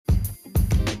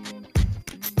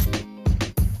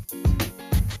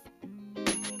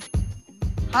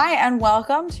Hi, and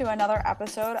welcome to another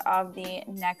episode of the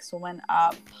Next Woman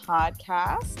Up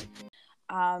podcast.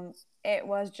 It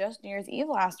was just New Year's Eve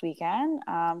last weekend,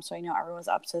 so I know everyone was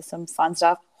up to some fun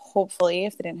stuff, hopefully,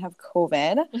 if they didn't have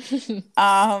COVID.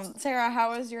 Sarah,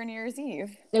 how was your New Year's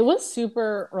Eve? It was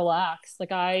super relaxed.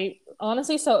 I was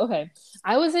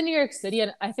in New York City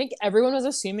and I think everyone was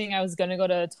assuming I was going to go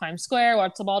to Times Square,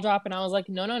 watch the ball drop. And I was like,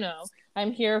 no.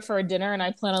 I'm here for a dinner and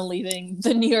I plan on leaving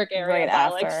the New York area Right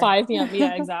by after. 5 p.m.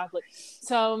 Yeah, exactly.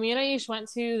 So me and Aish went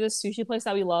to this sushi place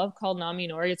that we love called Nami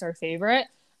Nori. It's our favorite.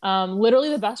 Literally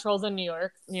the best rolls in New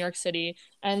York City.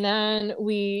 And then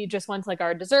we just went to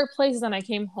our dessert places and I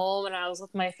came home and I was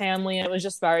with my family and it was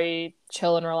just very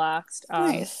chill and relaxed.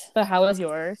 Nice. But how was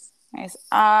yours? Nice.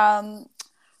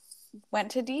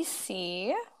 Went to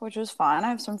DC, which was fun. I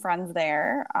have some friends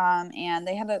there. And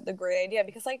they had the great idea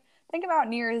because think about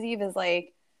New Year's Eve is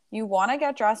you want to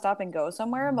get dressed up and go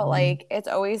somewhere, but it's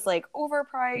always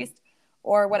overpriced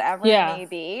or whatever it may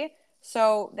be.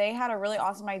 So they had a really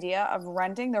awesome idea of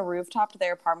renting the rooftop to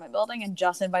their apartment building and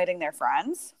just inviting their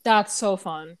friends. That's so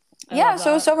fun.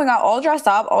 So we got all dressed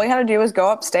up. All we had to do was go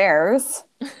upstairs.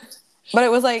 But it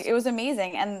was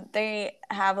amazing. And they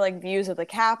have views of the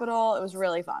Capitol. It was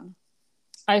really fun.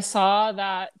 I saw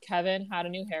that Kevin had a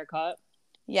new haircut.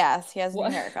 Yes, he has a new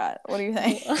haircut. What do you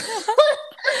think?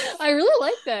 I really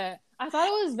liked it. I thought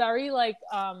it was very like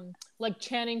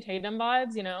Channing Tatum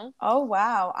vibes, you know? Oh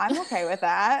wow, I'm okay with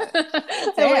that.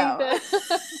 Damn.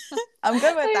 I'm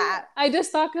good with that. I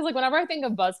just thought because whenever I think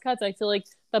of buzz cuts, I feel like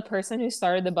the person who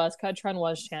started the buzz cut trend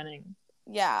was Channing.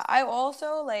 Yeah, I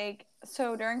also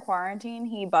so during quarantine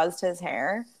he buzzed his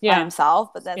hair by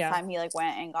himself, but this time he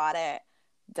went and got it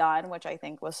done, which I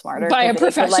think was smarter by a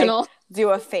professional. Do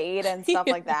a fade and stuff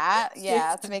like that.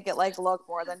 Yeah, to make it look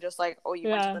more than just went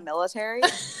to the military.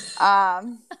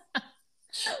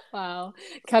 Wow,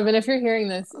 Kevin, if you're hearing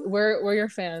this, we're your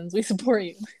fans. We support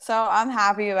you. So I'm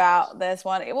happy about this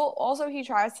one. It will also he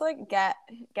tries to get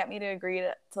me to agree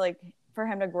to for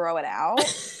him to grow it out.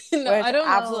 No, I don't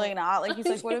know. Absolutely not.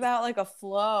 He's what about a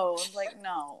flow?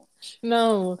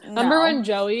 No. Remember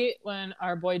when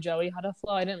our boy Joey had a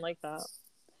flow? I didn't like that.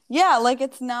 Yeah,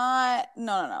 it's not.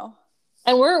 No.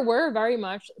 And we're very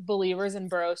much believers in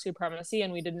borough supremacy,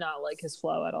 and we did not like his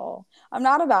flow at all. I'm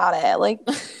not about it.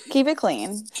 Keep it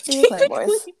clean. Keep it clean,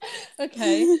 boys.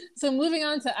 Okay, so moving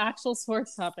on to actual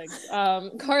sports topics.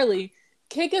 Carly,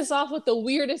 kick us off with the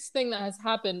weirdest thing that has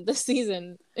happened this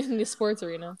season in the sports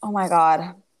arena. Oh my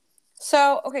God.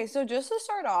 So just to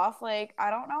start off, I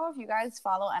don't know if you guys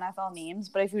follow NFL memes,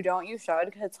 but if you don't, you should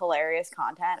because it's hilarious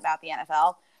content about the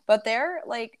NFL. But they're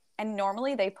and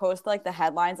normally they post the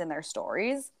headlines in their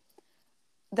stories.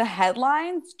 The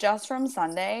headlines just from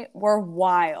Sunday were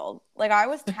wild. I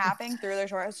was tapping through their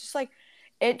stories. It's just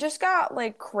it just got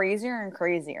crazier and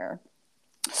crazier.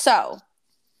 So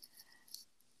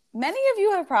many of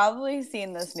you have probably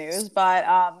seen this news, but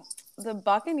the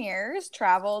Buccaneers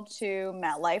traveled to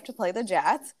MetLife to play the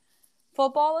Jets.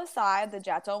 Football aside, the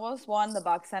Jets almost won. The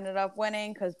Bucs ended up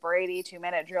winning because Brady,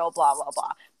 2-minute drill, blah, blah,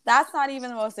 blah. That's not even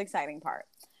the most exciting part.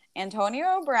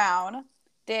 Antonio Brown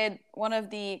did one of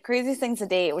the craziest things to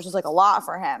date, which is a lot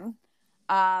for him.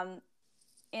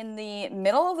 In the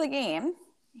middle of the game,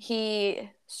 he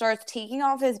starts taking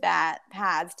off his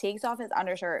pads, takes off his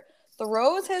undershirt,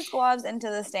 throws his gloves into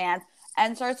the stands,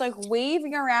 and starts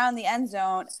waving around the end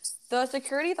zone. The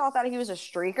security thought that he was a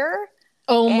streaker.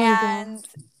 Oh my God. And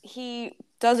he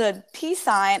does a peace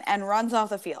sign and runs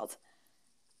off the field.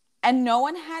 And no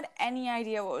one had any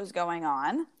idea what was going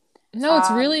on. No,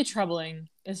 it's really troubling.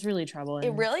 It's really troubling.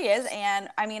 It really is. And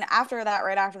right after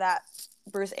that,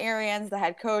 Bruce Arians, the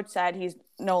head coach, said he's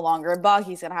no longer a Buc.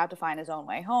 He's going to have to find his own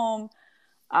way home.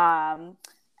 And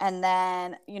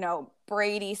then,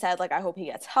 Brady said, I hope he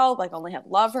gets help. Only have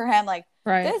love for him.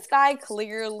 This guy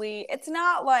clearly, it's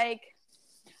not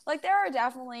there are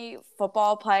definitely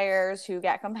football players who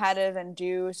get competitive and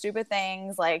do stupid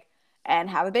things,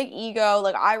 and have a big ego.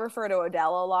 I refer to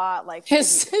Odell a lot.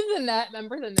 The net.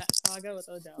 Remember the net saga with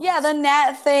Odell? Yeah, the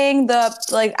net thing.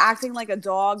 The acting like a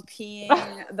dog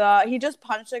peeing. He just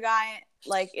punched a guy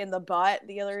in the butt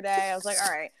the other day. I was all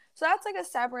right. So that's a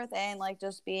separate thing.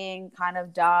 Just being kind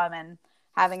of dumb and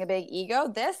having a big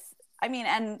ego.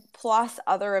 And plus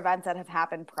other events that have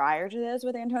happened prior to this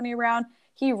with Antonio Brown,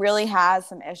 he really has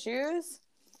some issues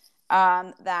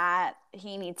that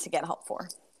he needs to get help for.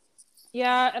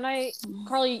 Yeah, and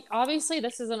Carly, obviously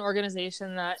this is an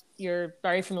organization that you're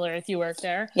very familiar with. You work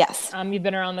there. Yes. You've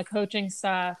been around the coaching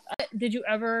staff. Did you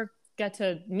ever get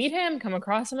to meet him, come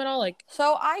across him at all?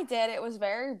 So I did. It was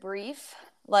very brief.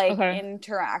 like Okay.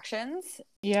 interactions.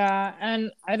 Yeah,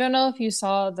 and I don't know if you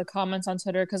saw the comments on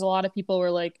Twitter because a lot of people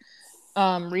were like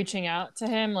reaching out to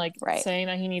him, like Right. saying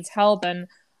that he needs help, and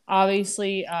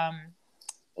obviously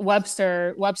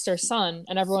Webster's son,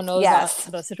 and everyone knows that Yes.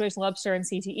 the situation with Webster and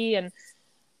CTE, and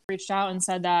reached out and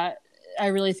said that I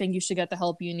really think you should get the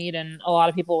help you need, and a lot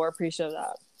of people were appreciative of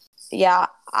that. Yeah,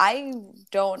 I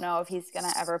don't know if he's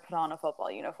gonna ever put on a football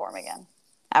uniform again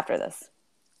after this.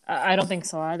 I don't think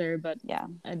so either, but Yeah.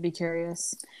 I'd be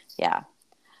curious. Yeah.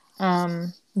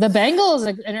 The Bengals,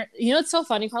 like, you know, it's so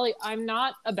funny. Probably, I'm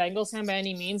not a Bengals fan by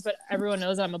any means, but everyone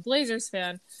knows I'm a Blazers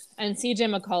fan. And CJ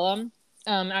McCollum,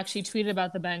 actually tweeted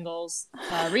about the Bengals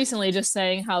recently, just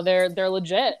saying how they're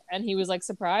legit, and he was like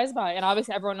surprised by it. And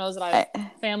obviously, everyone knows that I have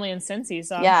I, family in Cincy,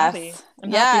 so I'm happy. yes.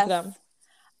 I'm happy for Yes. them.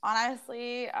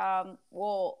 Honestly,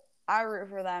 well, I root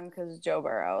for them because Joe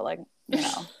Burrow, like, you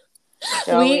know, We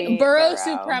Joey Burrow Burrow.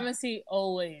 supremacy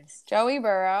always. Joey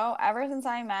Burrow, ever since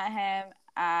I met him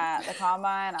at the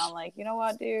combine, I'm like, you know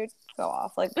what, dude, go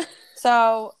off. Like,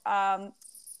 so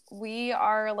we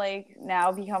are like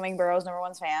now becoming Burrow's number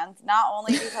one fans, not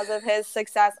only because of his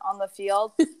success on the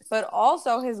field, but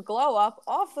also his glow up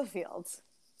off the field.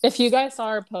 If you guys saw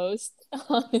our post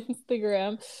on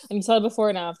Instagram and you saw it before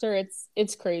and after,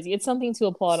 it's crazy. It's something to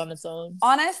applaud on its own.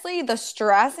 Honestly, the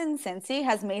stress in Cincy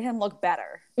has made him look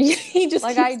better. He just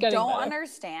Like, keeps I getting don't better.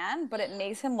 understand, but it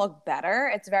makes him look better.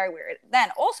 It's very weird. Then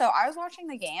also, I was watching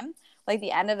the game, like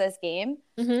the end of this game,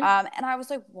 Mm-hmm. and I was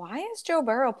like, why is Joe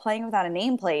Burrow playing without a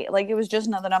nameplate? Like, it was just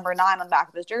another number 9 on the back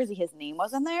of his jersey. His name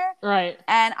wasn't there. Right.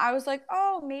 And I was like,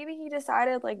 oh, maybe he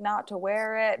decided like not to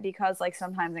wear it because like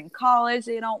sometimes in college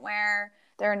they don't wear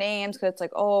their names because it's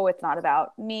like, oh, it's not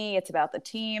about me, it's about the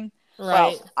team.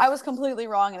 Right. Well, I was completely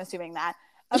wrong in assuming that.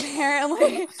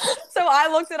 Apparently. So I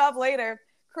looked it up later.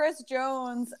 Chris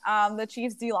Jones, the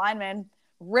Chiefs D lineman,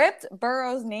 ripped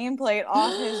Burrow's nameplate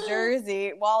off his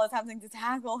jersey while attempting to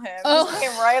tackle him. Oh, Just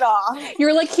came right off.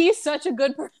 you're like, he's such a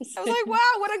good person. I was like,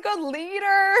 wow, what a good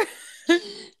leader.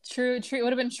 True. It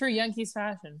would have been true Yankees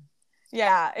fashion.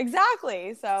 Yeah,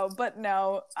 exactly. So, but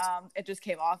no, it just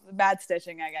came off. Bad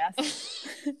stitching, I guess.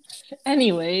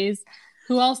 Anyways,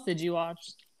 who else did you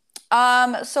watch?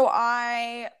 So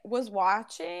I was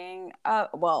watching,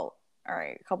 well, all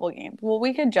right, a couple of games. Well,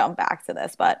 we could jump back to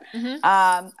this, but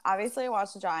Mm-hmm. obviously I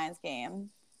watched the Giants game,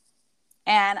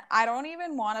 and I don't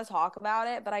even want to talk about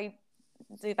it, but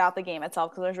about the game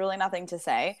itself because there's really nothing to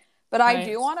say. But I Right.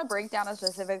 do want to break down a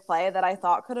specific play that I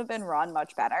thought could have been run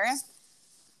much better.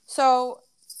 So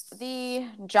the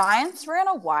Giants ran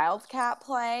a wildcat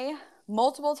play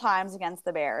multiple times against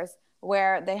the Bears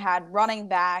where they had running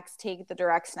backs take the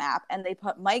direct snap and they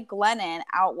put Mike Glennon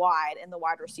out wide in the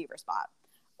wide receiver spot.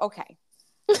 Okay.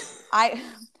 I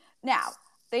now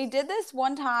they did this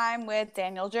one time with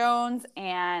Daniel Jones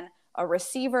and a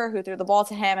receiver who threw the ball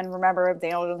to him, and remember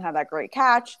Daniel Jones had that great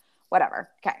catch, whatever.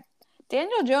 Okay.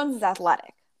 Daniel Jones is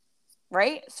athletic,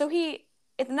 right? So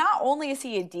it's not only is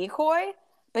he a decoy,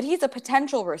 but he's a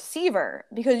potential receiver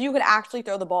because you could actually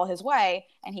throw the ball his way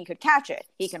and he could catch it.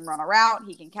 He can run a route,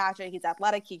 he can catch it, he's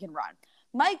athletic, he can run.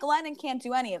 Mike Glennon can't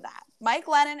do any of that. Mike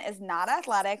Glennon is not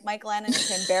athletic. Mike Glennon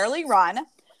can barely run.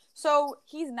 So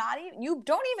he's not even, you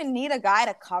don't even need a guy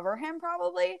to cover him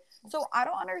probably. So I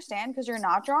don't understand because you're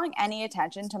not drawing any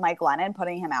attention to Mike Glennon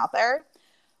putting him out there.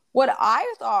 What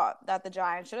I thought that the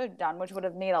Giants should have done, which would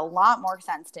have made a lot more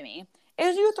sense to me,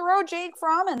 is you throw Jake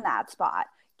Fromm in that spot.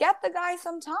 Get the guy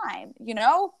some time, put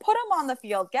him on the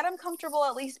field, get him comfortable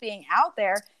at least being out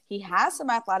there. He has some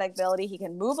athletic ability. He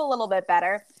can move a little bit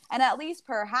better. And at least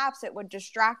perhaps it would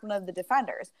distract one of the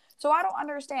defenders. So I don't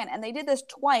understand. And they did this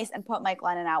twice and put Mike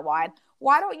Glennon out wide.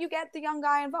 Why don't you get the young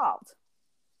guy involved?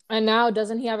 And now,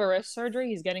 doesn't he have a wrist surgery?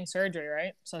 He's getting surgery,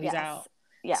 right? So he's Yes. out.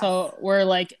 Yes. So we're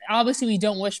like, obviously, we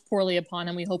don't wish poorly upon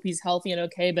him. We hope he's healthy and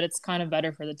okay, but it's kind of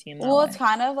better for the team that way. It's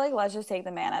kind of like, let's just take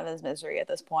the man out of his misery at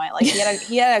this point. Like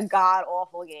he had a god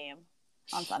awful game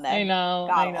on Sunday. I know.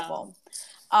 God awful.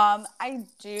 I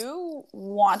do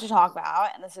want to talk about,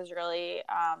 and this is really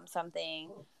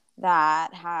something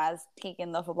that has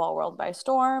taken the football world by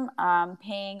storm,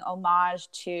 paying homage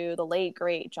to the late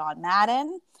great John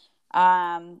Madden.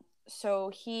 So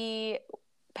he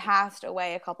passed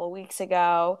away a couple weeks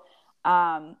ago.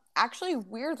 Actually,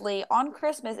 weirdly, on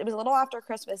Christmas, it was a little after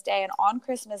Christmas Day, and on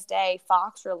Christmas Day,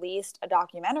 Fox released a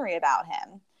documentary about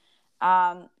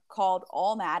him called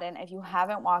All Madden. If you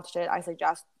haven't watched it, I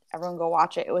suggest everyone go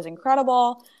watch it. It was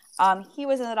incredible. He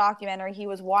was in the documentary. He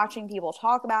was watching people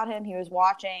talk about him. He was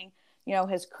watching,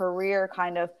 his career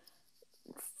kind of,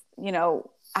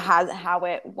 how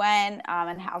it went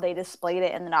and how they displayed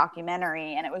it in the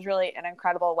documentary. And it was really an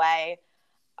incredible way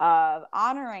of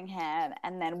honoring him.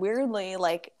 And then weirdly,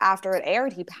 like after it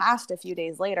aired, he passed a few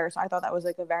days later. So I thought that was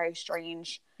like a very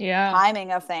strange Yeah.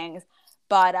 timing of things.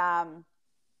 But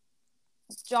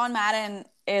John Madden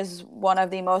is one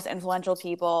of the most influential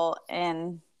people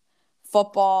in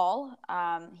football.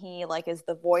 He like is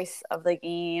the voice of the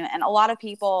game, and a lot of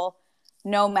people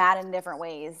know Madden in different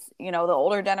ways. You know, the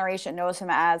older generation knows him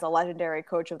as a legendary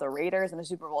coach of the Raiders and a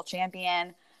Super Bowl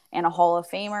champion and a Hall of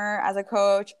Famer as a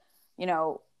coach. You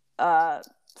know,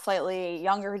 slightly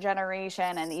younger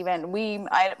generation, and even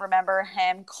I remember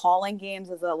him calling games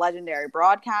as a legendary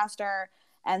broadcaster.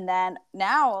 And then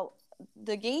now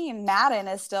the game Madden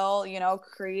is still, you know,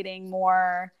 creating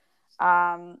more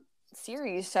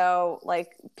series. So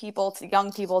like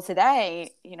young people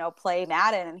today, you know, play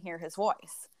Madden and hear his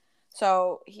voice.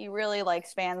 So he really like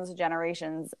spans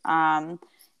generations.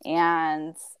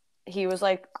 And he was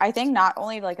like, I think not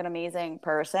only like an amazing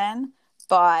person,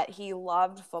 but he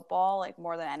loved football like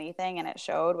more than anything, and it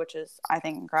showed, which is I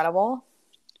think incredible.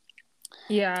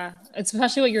 Yeah,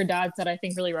 especially what your dad said, I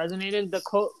think really resonated. The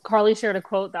quote Carly shared a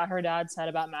quote that her dad said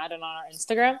about Madden on our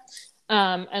Instagram.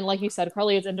 And like you said,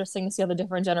 Carly, it's interesting to see how the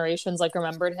different generations like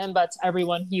remembered him, but to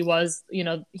everyone he was, you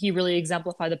know, he really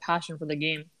exemplified the passion for the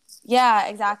game. Yeah,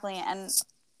 exactly. And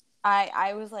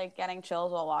I was like getting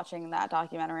chills while watching that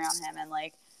documentary on him, and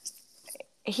like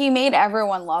he made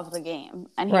everyone love the game,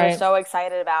 and he was Right. so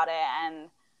excited about it. And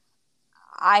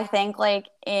I think like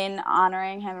in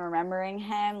honoring him, remembering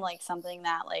him, like something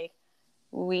that like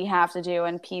we have to do,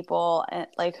 and people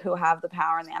like who have the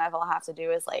power in the NFL have to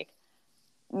do, is like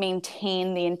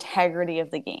maintain the integrity of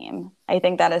the game. I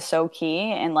think that is so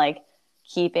key in like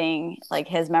keeping like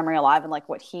his memory alive, and like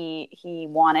what he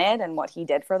wanted and what he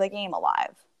did for the game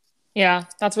alive. Yeah,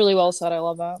 that's really well said. I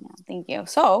love that. Yeah, thank you.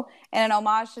 So, in an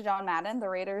homage to John Madden, the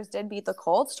Raiders did beat the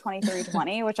Colts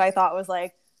 23-20, which I thought was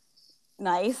like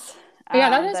nice, Yeah,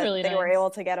 that is that really they were nice. able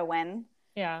to get a win.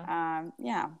 Yeah.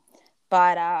 Yeah.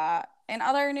 But in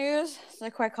other news, just a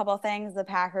quick couple of things. The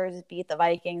Packers beat the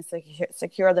Vikings to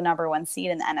secure the number one seed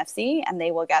in the NFC, and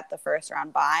they will get the first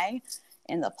round bye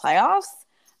in the playoffs.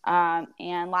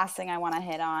 And last thing I want to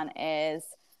hit on is,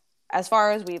 as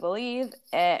far as we believe,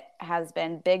 it has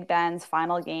been Big Ben's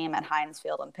final game at Heinz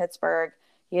Field in Pittsburgh.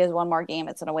 He has one more game.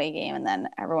 It's an away game, and then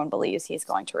everyone believes he's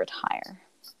going to retire.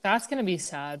 That's gonna be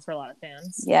sad for a lot of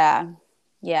fans. Yeah.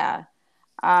 Yeah.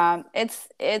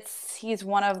 It's he's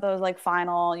one of those like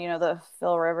final, you know, the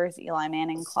Phil Rivers, Eli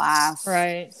Manning class.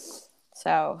 Right.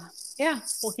 So Yeah,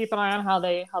 we'll keep an eye on how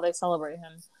they celebrate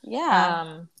him. yeah.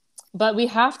 Um, but we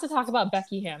have to talk about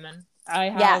Becky Hammon. I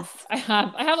have Yes. I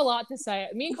have I have a lot to say.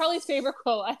 Me and Carly's favorite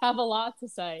quote. I have a lot to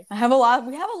say. We have a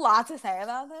lot to say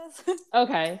about this.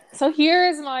 Okay, so here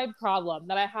is my problem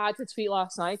that I had to tweet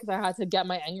last night because I had to get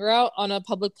my anger out on a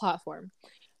public platform.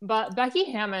 But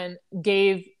Becky Hammon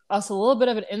gave us a little bit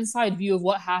of an inside view of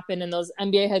what happened in those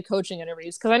NBA head coaching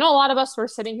interviews. Because I know a lot of us were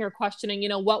sitting here questioning, you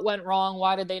know, what went wrong?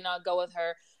 Why did they not go with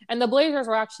her? And the Blazers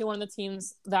were actually one of the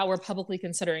teams that were publicly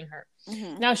considering her.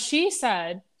 Mm-hmm. Now, she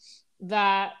said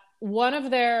that one of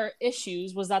their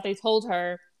issues was that they told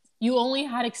her, you only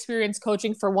had experience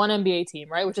coaching for one NBA team,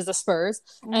 right? Which is the Spurs.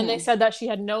 Mm-hmm. And they said that she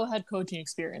had no head coaching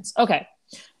experience. Okay.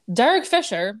 Derek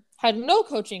Fisher had no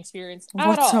coaching experience at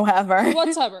whatsoever. all.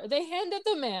 Whatsoever. They handed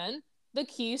the man the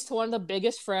keys to one of the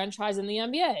biggest franchises in the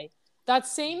NBA. That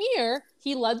same year,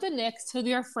 he led the Knicks to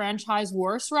their franchise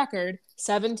worst record,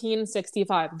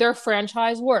 17-65. Their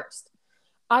franchise worst.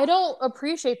 I don't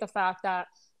appreciate the fact that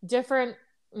different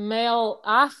male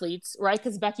athletes, right?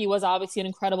 Because Becky was obviously an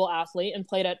incredible athlete and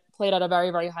played at a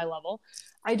very, very high level.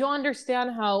 I don't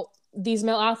understand how these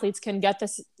male athletes can get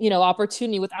this, you know,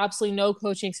 opportunity with absolutely no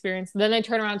coaching experience. Then they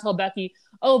turn around and tell Becky,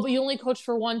 oh, but you only coached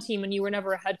for one team and you were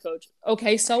never a head coach.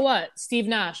 Okay, so what? Steve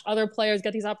Nash, other players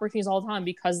get these opportunities all the time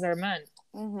because they're men.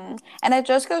 Mm-hmm. And it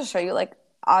just goes to show you, like,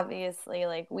 obviously,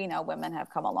 like, we know women have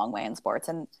come a long way in sports,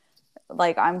 and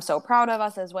like I'm so proud of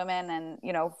us as women, and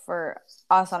you know, for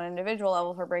us on an individual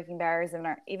level, for breaking barriers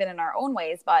even in our own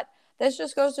ways. But this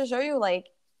just goes to show you, like,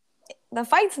 the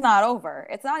fight's not over.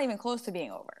 It's not even close to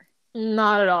being over.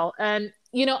 Not at all. And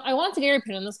you know, I wanted to get your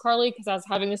opinion on this, Carly, because I was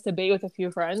having this debate with a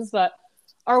few friends. But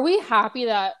are we happy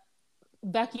that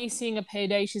Becky's seeing a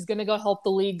payday? She's going to go help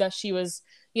the league that she was,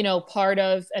 you know, part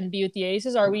of and be with the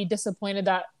Aces. Are we disappointed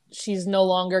that she's no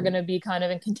longer going to be kind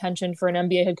of in contention for an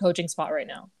NBA head coaching spot right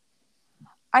now?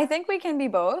 I think we can be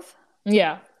both.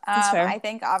 Yeah, that's fair. I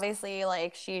think obviously,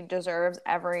 like, she deserves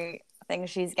everything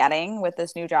she's getting with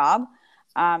this new job,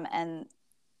 and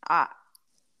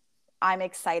I'm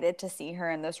excited to see her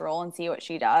in this role and see what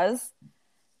she does.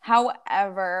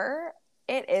 However,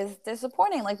 it is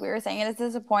disappointing. Like we were saying, it is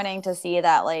disappointing to see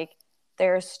that like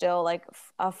there's still like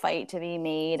a fight to be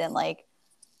made, and like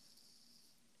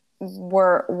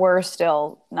we're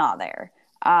still not there.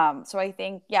 So I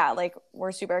think, yeah, like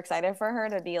we're super excited for her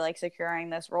to be like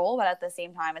securing this role, but at the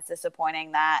same time, it's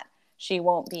disappointing that she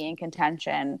won't be in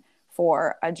contention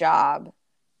for a job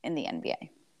in the NBA.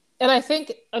 And I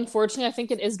think, unfortunately, I think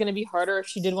it is going to be harder if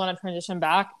she did want to transition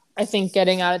back. I think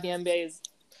getting out of the NBA is,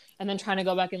 and then trying to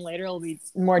go back in later will be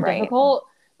more Right. difficult.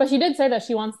 But she did say that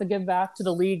she wants to give back to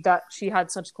the league that she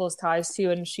had such close ties to,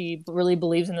 and she really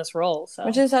believes in this role.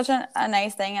 Which So, is such a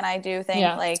nice thing. And I do think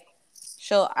yeah, like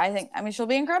I mean, she'll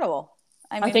be incredible.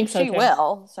 I I mean, think so she too.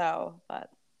 will. So,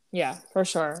 but Yeah, for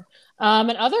sure.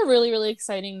 And other really, really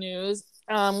exciting news,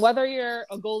 whether you're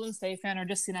a Golden State fan or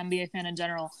just an NBA fan in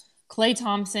general, Klay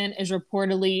Thompson is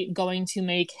reportedly going to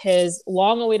make his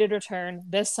long-awaited return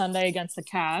this Sunday against the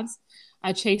Cavs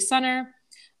at Chase Center.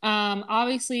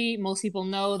 Obviously, most people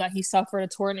know that he suffered a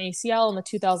torn ACL in the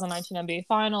 2019 NBA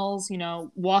Finals. You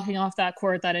know, walking off that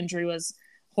court, that injury was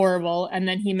horrible. And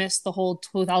then he missed the whole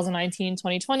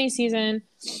 2019-2020 season,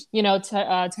 you know,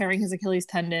 tearing his Achilles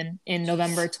tendon in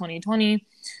November 2020.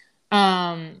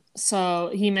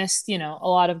 So he missed, you know, a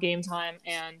lot of game time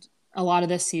and a lot of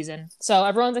this season. So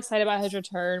everyone's excited about his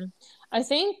return. I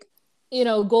think, you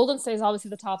know, Golden State is obviously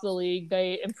the top of the league.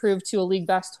 They improved to a league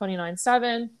best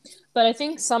 29-7. But I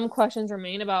think some questions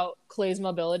remain about Klay's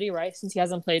mobility, right? Since he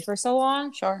hasn't played for so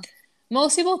long. sure.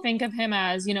 Most people think of him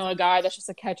as, you know, a guy that's just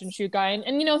a catch and shoot guy.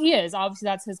 And you know, he is. Obviously,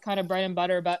 that's his kind of bread and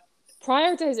butter. But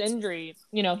prior to his injury,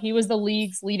 you know, he was the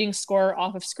league's leading scorer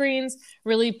off of screens,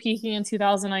 really peaking in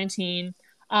 2019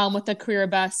 with a career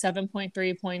best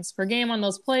 7.3 points per game on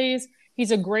those plays.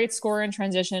 He's a great scorer in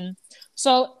transition.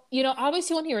 So, you know,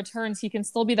 obviously when he returns, he can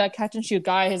still be that catch and shoot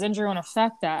guy. His injury won't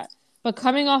affect that. But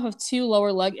coming off of 2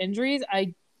 lower leg injuries,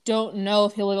 I don't know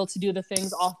if he'll be able to do the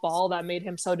things off ball that made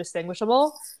him so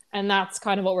distinguishable. And that's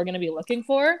kind of what we're going to be looking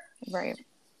for. Right.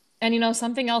 And, you know,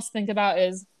 something else to think about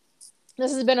is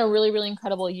this has been a really, really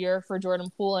incredible year for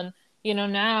Jordan Poole. And, you know,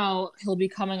 now he'll be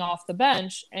coming off the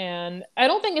bench. And I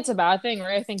don't think it's a bad thing,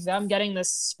 right? I think them getting this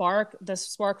spark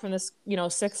from this, you know,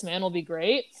 sixth man will be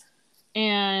great.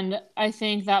 And I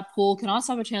think that Poole can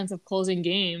also have a chance of closing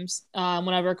games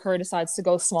whenever Kerr decides to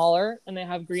go smaller and they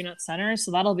have Green at center.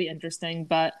 So that'll be interesting.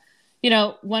 But, you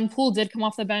know, when Poole did come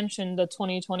off the bench in the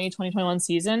 2020-2021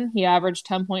 season, he averaged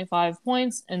 10.5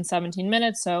 points in 17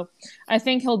 minutes. So I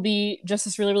think he'll be just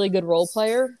this really, really good role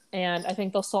player. And I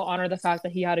think they'll still honor the fact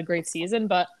that he had a great season.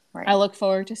 But Right. I look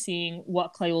forward to seeing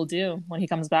what Klay will do when he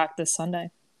comes back this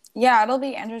Sunday. Yeah, it'll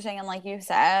be interesting. And like you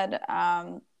said,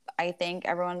 I think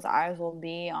everyone's eyes will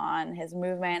be on his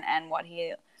movement and what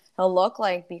he'll look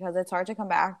like, because it's hard to come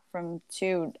back from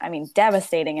 2, I mean,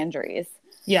 devastating injuries.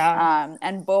 Yeah.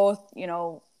 And both, you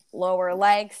know, lower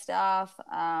leg stuff,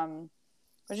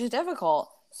 which is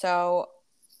difficult. So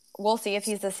we'll see if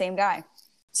he's the same guy.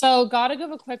 So, gotta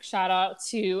give a quick shout out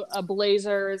to a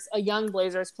young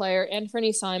Blazers player,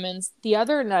 Anthony Simons. The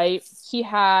other night, he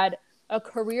had a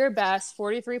career best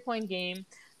 43-point game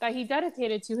that he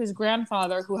dedicated to his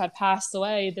grandfather, who had passed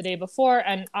away the day before.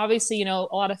 And obviously, you know,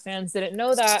 a lot of fans didn't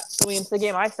know that going into the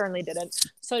game. I certainly didn't.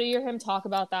 So to hear him talk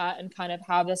about that and kind of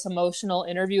have this emotional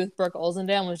interview with Brooke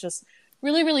Olzendale was just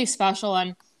really, really special.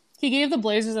 And he gave the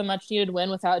Blazers a much-needed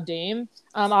win without Dame.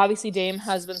 Obviously, Dame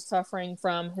has been suffering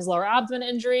from his lower abdomen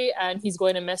injury, and he's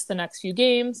going to miss the next few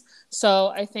games. So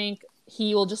I think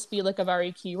he will just be like a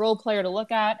very key role player to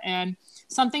look at. And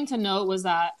something to note was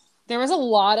that there was a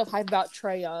lot of hype about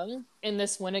Trae Young in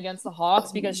this win against the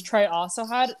Hawks because Trae also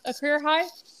had a career high.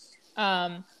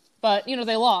 But, you know,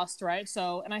 they lost, right?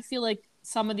 So, and I feel like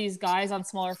some of these guys on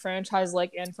smaller franchises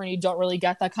like Anthony don't really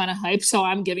get that kind of hype. So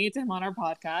I'm giving it to him on our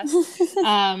podcast.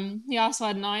 He also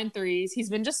had 9 threes. He's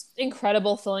been just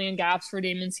incredible filling in gaps for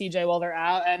Dame and CJ while they're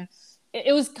out. And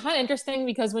it was kind of interesting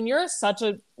because when you're such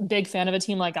a big fan of a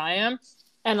team like I am,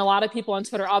 and a lot of people on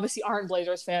Twitter obviously aren't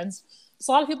Blazers fans,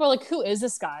 so a lot of people are like, who is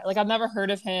this guy? Like, I've never heard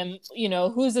of him. You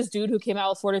know, who's this dude who came out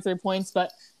with 43 points?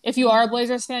 But if you are a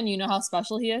Blazers fan, you know how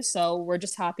special he is. So we're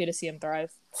just happy to see him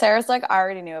thrive. Sarah's like, I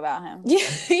already knew about him. Yeah,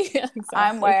 exactly.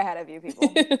 I'm way ahead of you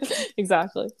people.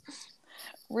 Exactly.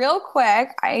 Real quick,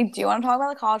 I do want to talk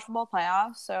about the college football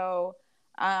playoffs. So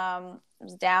it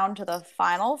was down to the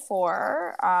Final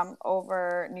Four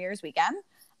over New Year's weekend.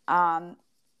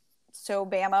 So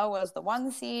Bama was the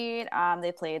 1 seed.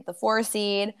 They played the 4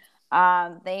 seed.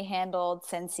 They handled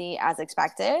Cincy as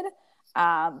expected.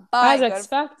 But as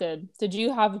expected. Did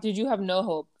you have no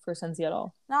hope for Cincy at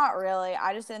all? Not really.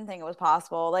 I just didn't think it was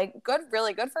possible. Like,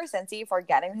 really good for Cincy for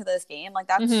getting to this game. Like,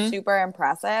 that's super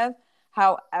impressive.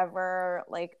 However,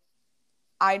 like,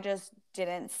 I just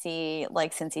didn't see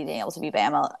like Cincy being able to beat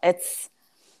Bama. It's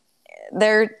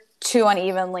they're too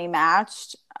unevenly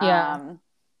matched Yeah.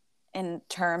 in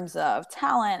terms of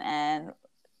talent and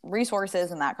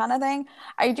resources and that kind of thing.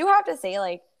 I do have to say,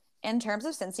 like, in terms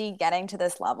of Cincy getting to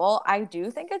this level, I do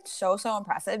think it's so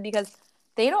impressive because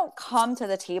they don't come to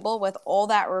the table with all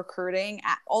that recruiting,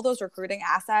 all those recruiting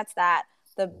assets that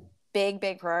the big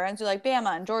programs do, like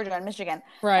Bama and Georgia and Michigan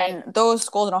Right. and those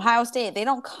schools in Ohio State. They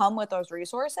don't come with those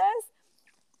resources.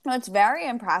 So it's very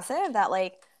impressive that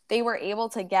like they were able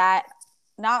to get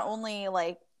not only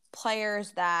like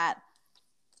players that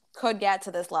could get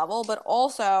to this level, but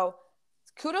also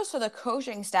kudos to the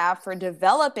coaching staff for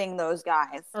developing those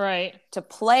guys Right. to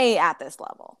play at this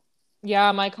level.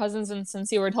 Yeah, my cousins in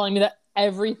Cincy were telling me that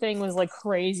everything was like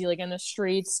crazy, like in the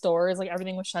streets, stores, like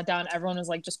everything was shut down. Everyone was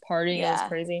like just partying. It was Yeah.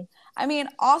 crazy. I mean,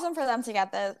 awesome for them to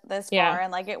get this Yeah. far.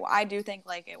 And like I do think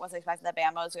like it was expected that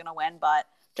Bama was going to win, but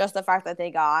just the fact that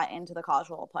they got into the college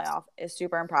football playoff is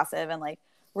super impressive and like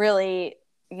really,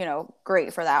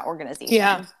 great for that organization.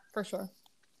 Yeah, for sure.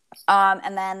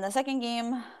 And then the second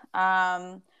game,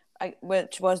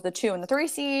 which was the 2 and the 3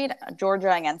 seed,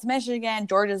 Georgia against Michigan.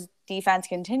 Georgia's defense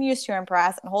continues to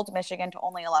impress and holds Michigan to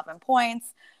only 11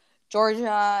 points.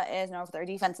 Georgia is known for their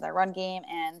defense and their run game,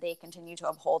 and they continue to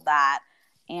uphold that.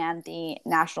 And the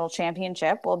national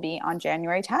championship will be on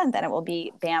January 10th, and it will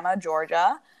be Bama,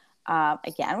 Georgia,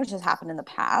 again, which has happened in the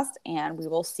past, and we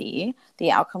will see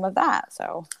the outcome of that.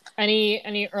 So,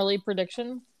 any early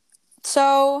prediction?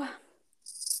 So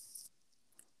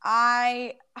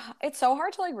it's so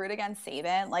hard to like root against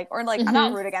Saban,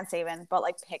 not root against Saban, but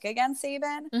like pick against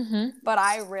Saban. But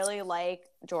I really like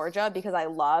Georgia because I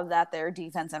love that their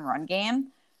defense and run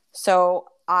game. So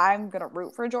I'm gonna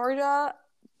root for Georgia,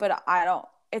 but I don't.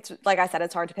 It's like I said,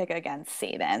 it's hard to pick against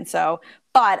Saban. So,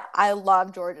 but I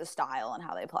love Georgia's style and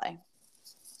how they play.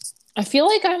 I feel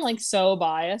like I'm like so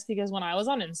biased because when I was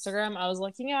on Instagram, I was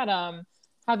looking at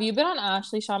have you been on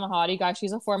Ashley Shamahadi? Guys,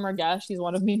 she's a former guest. She's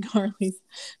one of me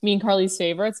and Carly's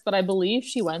favorites, but I believe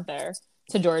she went there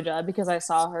to Georgia because I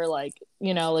saw her like,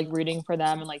 like rooting for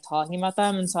them and like talking about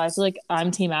them. And so I feel like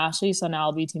I'm team Ashley, so now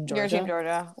I'll be team Georgia. You're team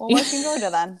Georgia. Well, we're team Georgia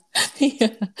then.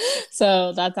 Yeah.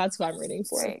 So that's who I'm rooting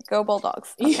for. Great. Go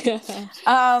Bulldogs. Okay.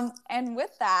 Yeah. And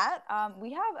with that,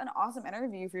 we have an awesome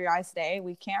interview for you guys today.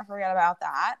 We can't forget about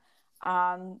that.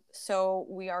 So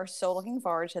we are so looking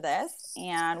forward to this,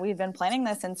 and we've been planning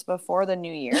this since before the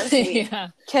new year. So we yeah,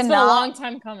 it's been a long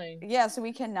time coming. Yeah, so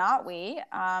we cannot wait.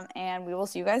 And we will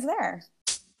see you guys there.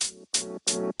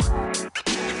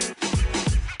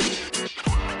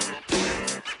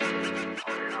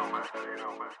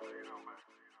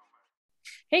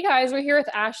 Hey guys, we're here with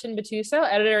Ashtyn Butuso,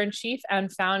 editor-in-chief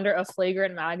and founder of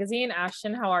Flagrant Magazine.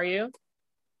 Ashtyn, how are you?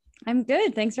 I'm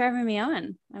good. Thanks for having me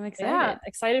on. I'm excited. Yeah,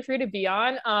 excited for you to be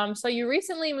on. So you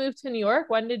recently moved to New York.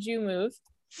 When did you move?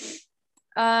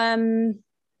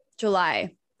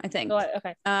 July, I think. July,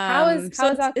 okay. How's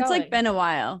that going? It's like been a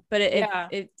while, but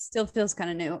it still feels kind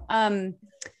of new.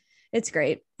 It's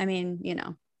great. I mean,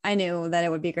 I knew that it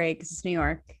would be great because it's New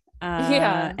York.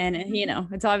 And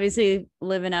it's obviously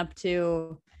living up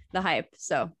to the hype.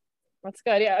 So that's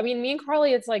good. Yeah. I mean, me and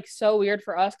Carly, it's like so weird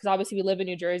for us because obviously we live in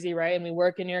New Jersey, right? And we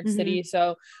work in New York City.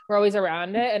 So we're always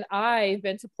around it. And I've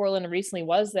been to Portland and recently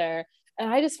was there.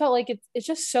 And I just felt like it's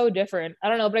just so different. I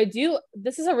don't know, but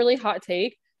this is a really hot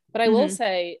take, but I will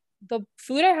say the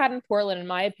food I had in Portland, in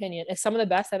my opinion, is some of the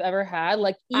best I've ever had.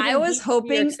 Like I was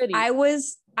hoping, I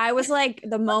was like,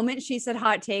 the moment she said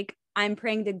hot take, I'm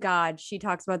praying to God she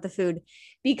talks about the food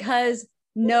because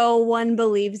no one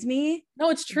believes me. No,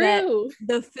 it's true.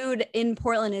 The food in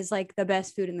Portland is like the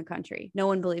best food in the country. No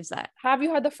one believes that. Have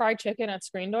you had the fried chicken at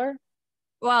Screen Door?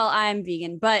 Well, I'm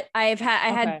vegan, but I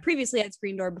had previously had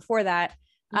Screen Door before that.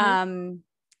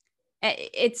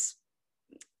 It's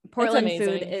Portland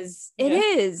food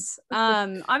is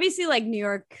obviously like New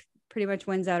York pretty much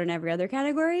wins out in every other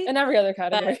category.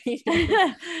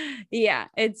 Yeah,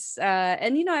 it's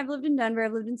and I've lived in Denver,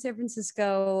 I've lived in San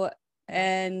Francisco,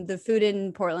 and the food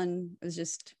in Portland was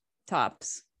just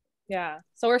tops. Yeah.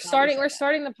 So we're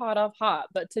starting the pod off hot,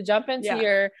 but to jump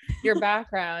into your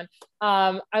background,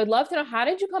 I would love to know, how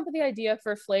did you come up with the idea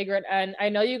for Flagrant? And I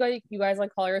know you guys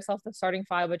like call yourself the starting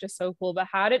five, which is so cool, but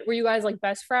were you guys like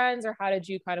best friends, or how did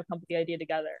you kind of come up with the idea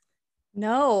together?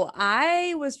 No,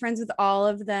 I was friends with all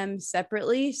of them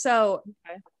separately. So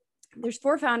there's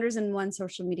 4 founders and 1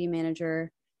 social media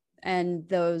manager, and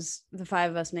the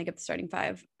 5 of us make up the starting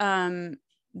 5.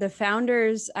 The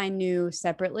founders I knew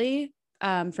separately,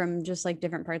 from just like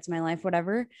different parts of my life,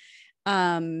 whatever,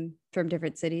 from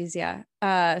different cities. Yeah.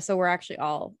 So we're actually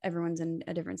everyone's in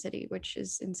a different city, which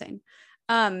is insane.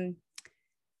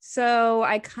 So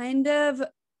I kind of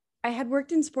I had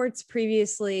worked in sports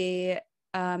previously,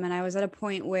 and I was at a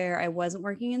point where I wasn't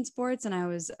working in sports and I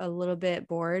was a little bit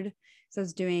bored. So I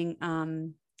was doing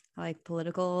like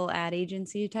political ad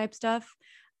agency type stuff.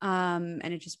 And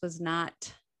it just was not,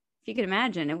 if you could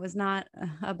imagine, it was not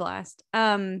a blast.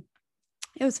 It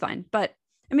was fine, but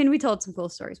I mean, we told some cool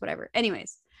stories, whatever.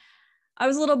 Anyways, I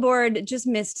was a little bored, just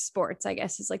missed sports, I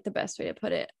guess is like the best way to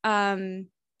put it. And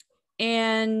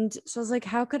so I was like,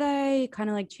 how could I kind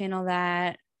of like channel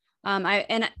that?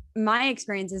 My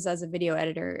experiences as a video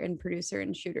editor and producer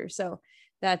and shooter. So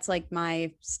that's like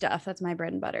my stuff. That's my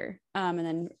bread and butter. And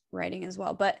then writing as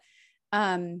well. But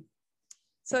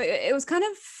so it was kind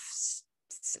of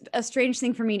a strange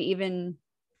thing for me to even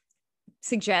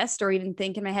suggest or even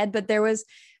think in my head. But there's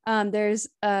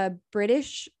a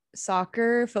British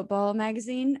soccer football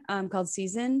magazine called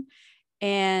Season,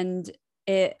 and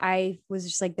I was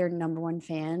just like their number one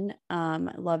fan. I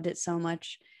loved it so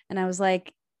much, and I was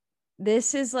like,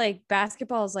 this is like,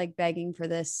 basketball is like begging for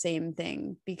this same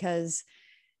thing, because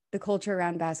the culture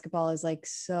around basketball is like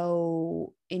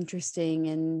so interesting,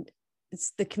 and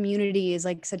the community is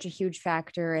like such a huge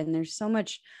factor, and there's so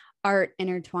much art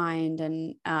intertwined,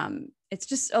 and it's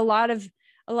just a lot of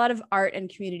art and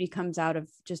community comes out of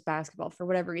just basketball for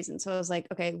whatever reason. So I was like,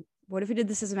 okay, what if we did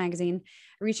this as a magazine?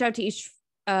 I reached out to each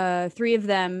three of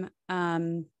them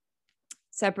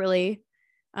separately.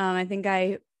 I think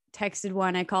I texted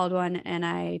one, I called one, and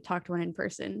I talked to one in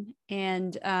person.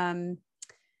 And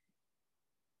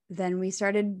then we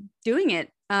started doing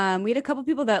it. We had a couple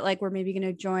people that like were maybe going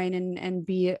to join and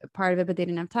be a part of it, but they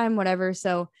didn't have time, whatever.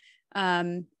 So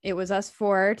it was us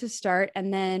four to start.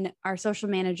 And then our social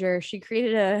manager, she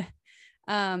created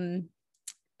a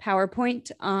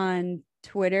PowerPoint on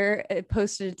Twitter,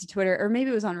 posted it to Twitter, or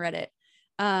maybe it was on Reddit.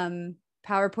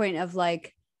 PowerPoint of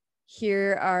like,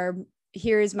 here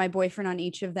is my boyfriend on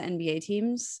each of the NBA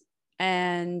teams.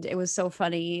 And it was so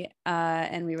funny.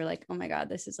 And we were like, oh my God,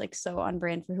 this is like so on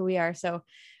brand for who we are. So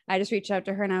I just reached out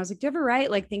to her and I was like, do you ever write?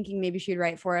 Like thinking maybe she'd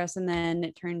write for us. And then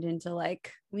it turned into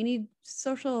like, we need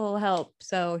social help.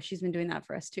 So she's been doing that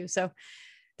for us too. So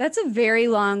that's a very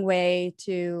long way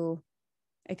to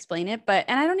explain it.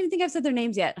 And I don't even think I've said their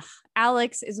names yet.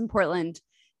 Alex is in Portland.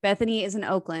 Bethany is in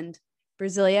Oakland.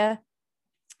 Brasilia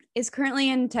is currently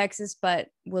in Texas, but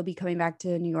will be coming back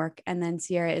to New York. And then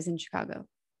Sierra is in Chicago.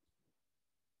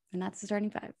 And that's the starting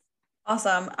five.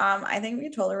 Awesome. I think we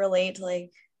totally relate to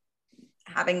like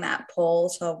having that pull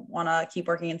to want to keep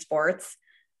working in sports.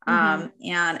 And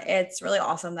it's really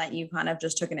awesome that you kind of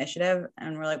just took initiative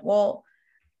and were like, well,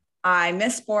 I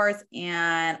miss sports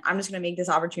and I'm just going to make this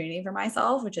opportunity for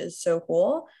myself, which is so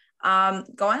cool.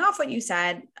 Going off what you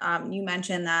said, you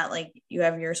mentioned that like you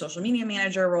have your social media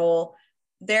manager role.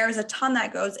 There's a ton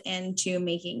that goes into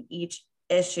making each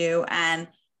issue. And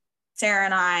Sarah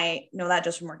and I know that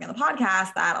just from working on the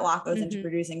podcast, that a lot goes into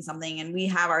producing something, and we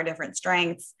have our different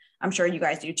strengths. I'm sure you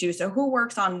guys do too. So who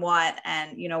works on what,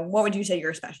 and, you know, what would you say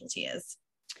your specialty is?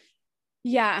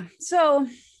 Yeah. So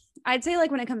I'd say like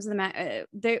when it comes to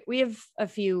the we have a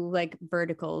few like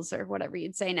verticals or whatever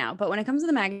you'd say now, but when it comes to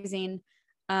the magazine,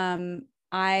 I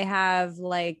have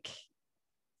like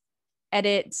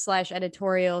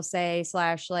editorial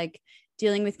 / like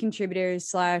dealing with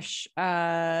contributors /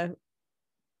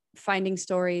 finding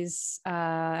stories,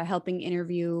 helping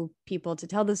interview people to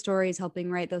tell the stories, helping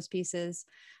write those pieces.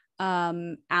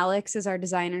 Alex is our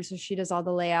designer, so she does all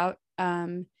the layout.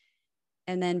 And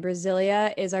then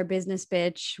Brasilia is our business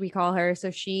bitch, we call her.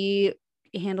 So she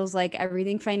handles like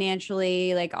everything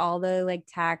financially, like all the like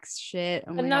tax shit.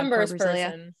 Oh my numbers God, poor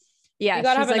Brasilia. person. Yeah, you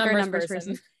gotta she's have like a our numbers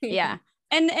person. Yeah.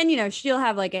 And you know, she'll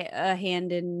have like a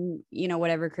hand in, you know,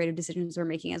 whatever creative decisions we're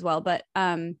making as well. But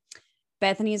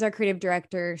Bethany is our creative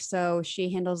director, so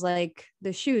she handles like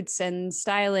the shoots and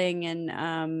styling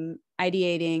and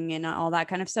ideating and all that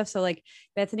kind of stuff. So like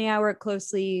Bethany and I work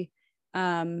closely,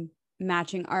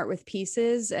 matching art with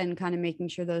pieces and kind of making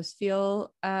sure those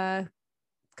feel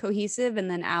cohesive.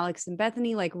 And then Alex and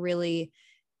Bethany like really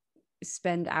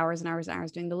spend hours and hours and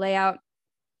hours doing the layout.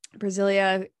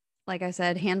 Brasilia, like I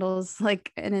said, handles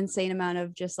like an insane amount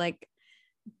of just like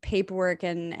paperwork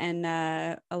and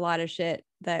a lot of shit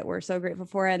that we're so grateful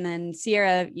for. And then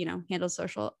Sierra, you know, handles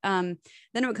social. Then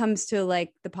when it comes to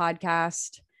like the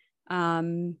podcast,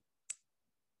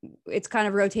 it's kind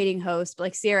of rotating host, but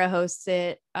like Sierra hosts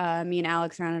it. Me and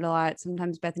Alex are on it a lot.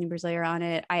 Sometimes Bethany and Brasilia are on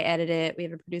it. I edit it. We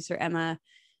have a producer, Emma,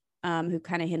 who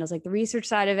kind of handles like the research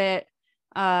side of it.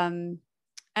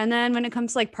 And then when it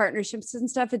comes to like partnerships and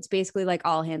stuff, it's basically like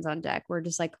all hands on deck. We're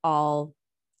just like all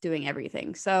doing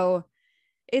everything. So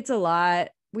it's a lot.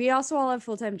 We also all have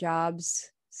full-time jobs.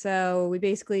 So we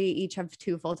basically each have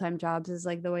 2 full-time jobs is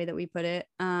like the way that we put it.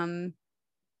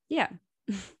 Yeah.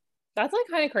 That's like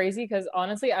kind of crazy because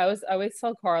honestly, I always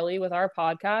tell Carly with our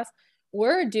podcast,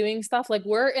 we're doing stuff like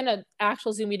we're in an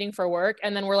actual Zoom meeting for work,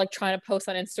 and then we're like trying to post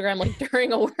on Instagram like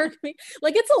during a work meeting.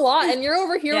 Like it's a lot, and you're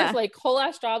over here with like whole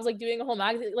ass jobs, like doing a whole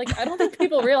magazine. Like I don't think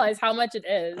people realize how much it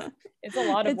is. It's a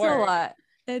lot of work.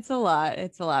 It's a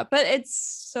lot, but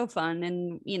it's so fun,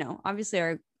 and obviously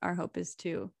our hope is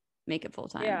to make it full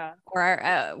time. Yeah.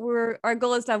 Or our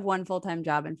goal is to have one full-time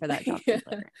job, and for that job.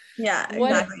 Yeah,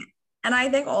 exactly. And I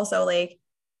think also like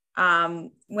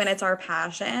when it's our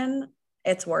passion,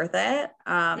 it's worth it.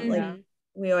 Like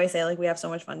we always say, like we have so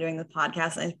much fun doing the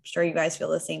podcast, and I'm sure you guys feel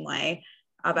the same way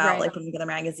about like putting together a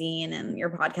magazine and your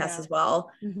podcast as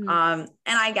well. And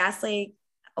I guess like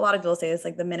a lot of people say this,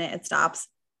 like the minute it stops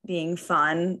being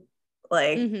fun,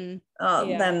 like then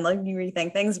like you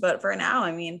rethink things. But for now,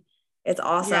 I mean, it's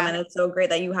awesome, and it's so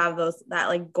great that you have that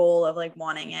like goal of like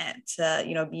wanting it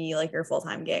to be like your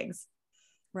full-time gigs.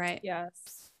 Right. Yes.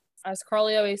 As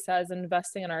Carly always says,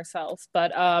 investing in ourselves.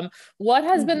 But what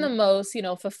has been the most,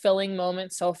 fulfilling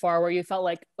moment so far where you felt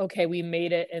like, okay, we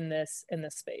made it in this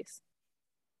space?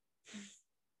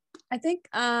 I think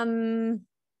the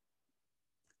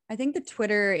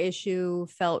Twitter issue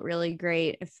felt really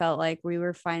great. It felt like we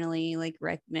were finally like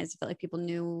recognized. It felt like people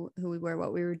knew who we were,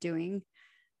 what we were doing.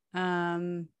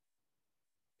 So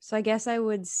I guess I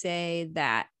would say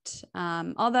that,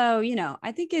 although,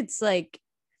 I think it's like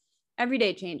every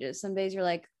day changes. Some days you're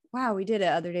like, wow, we did it.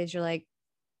 Other days you're like,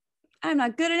 I'm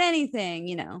not good at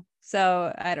anything,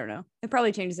 So I don't know. It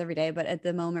probably changes every day, but at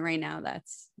the moment right now,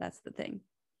 that's the thing.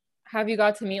 Have you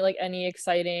got to meet like any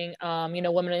exciting,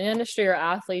 women in the industry or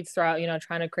athletes throughout,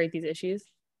 trying to create these issues?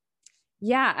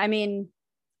 Yeah. I mean,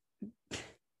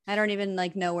 I don't even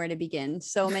like know where to begin.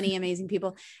 So many amazing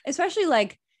people, especially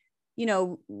like,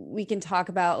 we can talk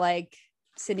about like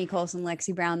Sydney Colson,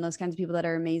 Lexi Brown, those kinds of people that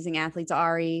are amazing athletes,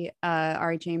 Ari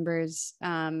Chambers.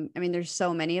 I mean, there's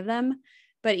so many of them,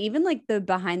 but even like the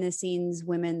behind the scenes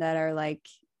women that are like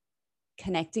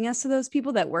connecting us to those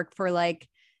people that work for like,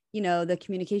 the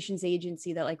communications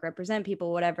agency that like represent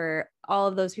people, whatever, all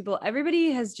of those people,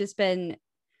 everybody has just been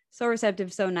so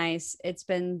receptive, so nice. It's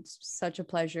been such a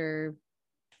pleasure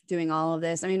doing all of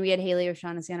this. I mean, we had Haley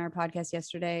O'Shaughnessy on our podcast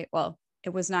yesterday. Well, it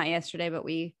was not yesterday, but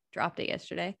we dropped it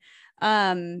yesterday.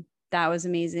 That was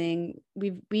amazing.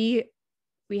 We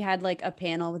had like a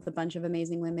panel with a bunch of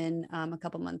amazing women a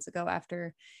couple months ago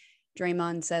after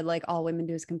Draymond said like all women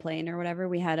do is complain or whatever.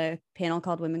 We had a panel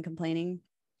called Women Complaining.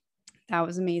 That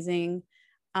was amazing.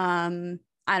 I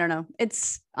don't know.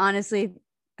 It's honestly,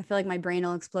 I feel like my brain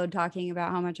will explode talking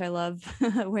about how much I love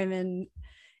women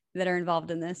that are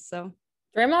involved in this. So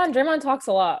Draymond talks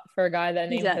a lot for a guy that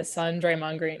named his son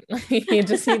Draymond Green. he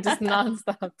just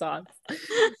nonstop talks.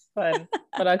 But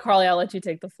Carly, I'll let you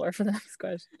take the floor for the next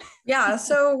question. Yeah,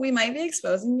 so we might be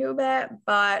exposing you a bit,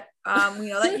 but we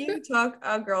know that you took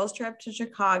a girls' trip to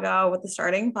Chicago with the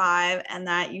starting 5 and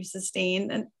that you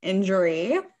sustained an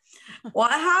injury.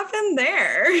 What happened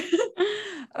there?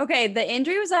 Okay, the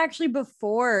injury was actually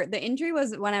before. The injury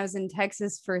was when I was in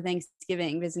Texas for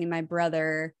Thanksgiving visiting my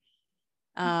brother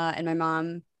and my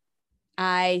mom.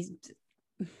 I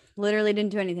literally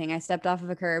didn't do anything. I stepped off of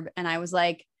a curb and I was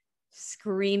like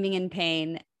screaming in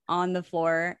pain on the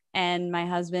floor, and my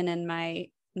husband and my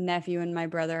nephew and my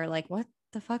brother are like, what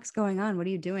the fuck's going on? What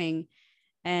are you doing?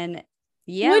 And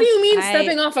yeah, what do you mean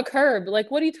stepping off a curb?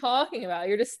 Like, what are you talking about?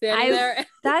 You're just standing there.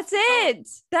 That's it.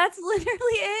 That's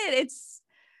literally it. It's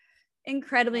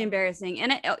incredibly embarrassing,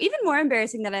 and even more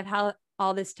embarrassing that I've had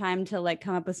all this time to like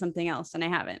come up with something else and I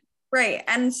haven't. Right.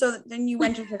 And so then you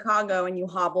went to Chicago and you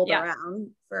hobbled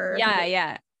around for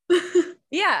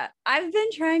yeah, I've been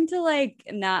trying to like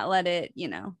not let it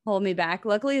hold me back.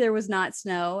 Luckily there was not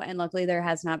snow, and luckily there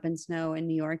has not been snow in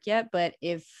New York yet, but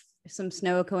if some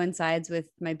snow coincides with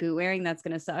my boot wearing, that's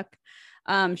gonna suck.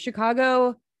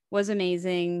 Chicago was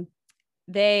amazing.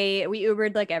 We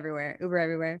Ubered like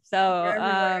everywhere. So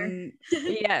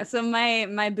yeah, so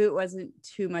my boot wasn't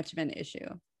too much of an issue,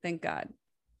 thank God.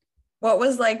 What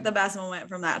was like the best moment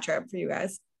from that trip for you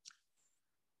guys?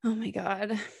 Oh my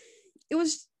God. It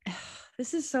was,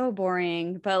 this is so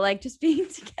boring, but like just being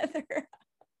together.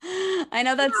 I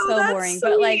know that's boring, sweet.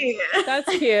 but like that's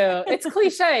cute. It's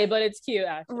cliche, but it's cute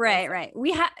actually. Right.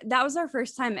 That was our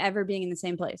first time ever being in the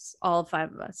same place, all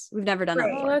 5 of us. We've never done that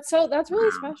before. That's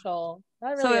really special.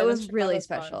 So it was really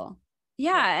special. Fun.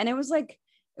 Yeah, and it was like,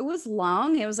 it was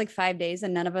long. It was like 5 days,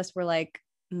 and none of us were like,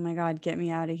 oh my God, get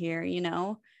me out of here,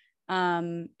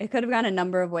 It could have gone a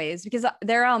number of ways because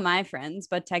they're all my friends,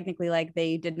 but technically like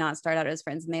they did not start out as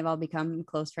friends and they've all become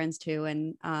close friends too.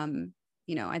 And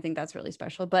I think that's really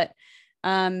special. But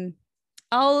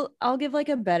I'll give like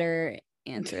a better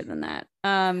answer than that.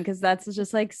 Because that's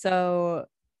just like so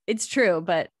it's true.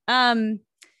 But I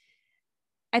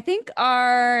think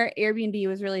our Airbnb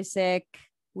was really sick.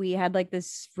 We had like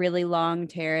this really long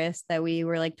terrace that we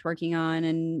were like twerking on,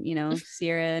 and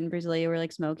Sierra and Brasilia were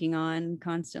like smoking on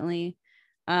constantly.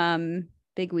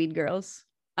 Big weed girls.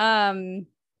 And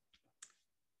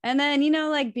then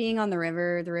like being on the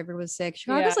river was sick.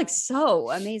 Chicago's like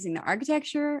so amazing. The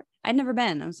architecture, I'd never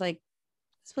been. I was like,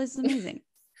 this place is amazing.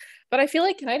 But I feel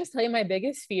like, can I just tell you, my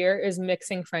biggest fear is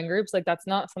mixing friend groups. Like that's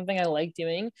not something I like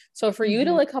doing. So for you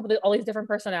to like have all these different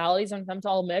personalities and them to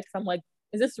all mix, I'm like,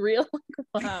 is this real?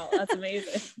 Wow, that's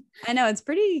amazing. I know, it's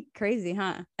pretty crazy,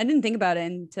 huh? I didn't think about it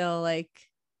until like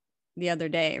the other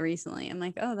day recently. I'm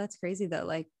like, oh, that's crazy though.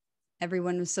 Like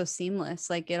everyone was so seamless.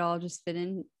 Like it all just fit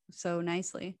in so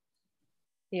nicely.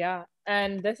 Yeah.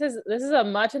 And this is a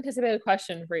much anticipated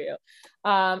question for you.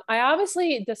 I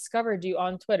obviously discovered you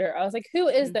on Twitter. I was like, who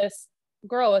is this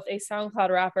girl with a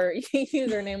SoundCloud rapper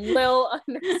username Lil_?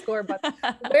 But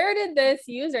where did this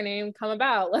username come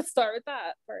about? Let's start with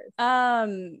that first.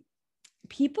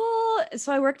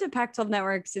 So I worked at Pac-12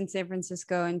 Networks in San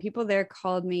Francisco, and people there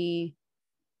called me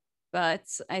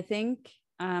Butts, I think.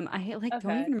 I like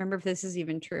don't even remember if this is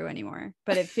even true anymore,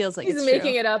 but it feels like he's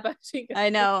making it up actually. I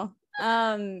know.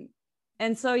 And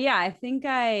so yeah, I think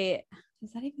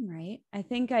is that even right? I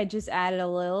think I just added a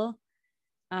little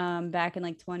back in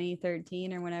like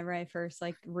 2013 or whenever I first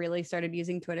like really started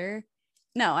using Twitter.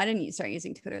 No, I didn't start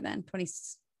using Twitter then.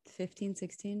 2015,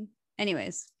 16.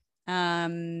 Anyways,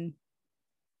 yeah.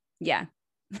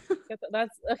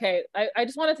 That's okay. I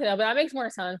just wanted to know, but that makes more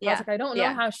sense. I was like, I don't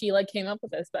know how she like came up with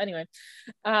this, but anyway.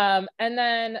 And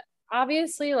then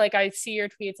obviously like I see your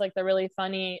tweets, like they're really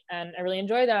funny and I really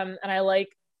enjoy them, and I like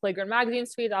Flagrant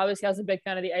Magazine's tweets. Obviously I was a big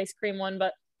fan of the ice cream one,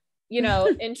 but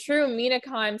in true Mina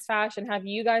Kimes fashion, have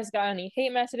you guys got any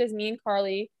hate messages? Me and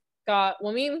Carly got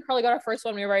our first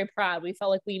one, we were very proud. We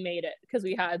felt like we made it because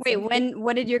we had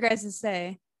what did your guys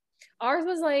say? Ours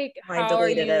was like, I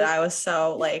deleted it. I was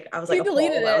so like, I was like,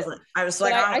 deleted it. I was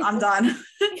like, I'm done.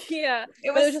 Yeah.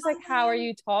 It was just like, how are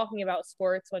you talking about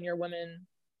sports when you're women?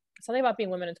 Something about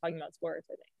being women and talking about sports,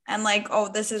 I think. And like,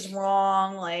 oh, this is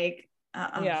wrong. Like,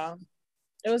 yeah.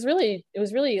 It was really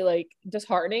like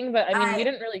disheartening, but I mean, we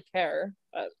didn't really care.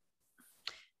 But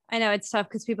I know it's tough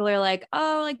because people are like,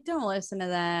 oh, like don't listen to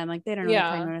them. Like they don't know what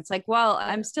they're talking about. It's like, well,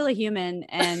 I'm still a human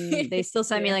and they still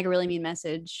send me like a really mean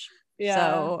message. Yeah.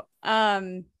 So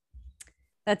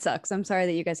that sucks. I'm sorry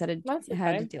that you guys had to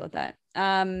deal with that.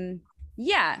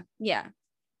 Yeah.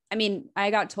 I mean,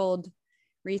 I got told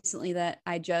recently that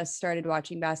I just started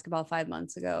watching basketball 5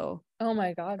 months ago. Oh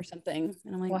my God. Or something.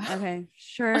 And I'm like, okay,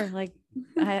 sure. Like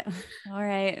all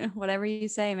right, whatever you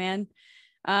say, man.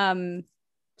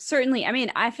 Certainly. I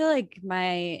mean, I feel like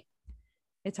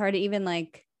it's hard to even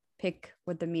like pick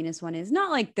what the meanest one is.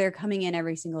 Not like they're coming in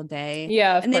every single day.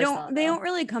 Yeah. And they don't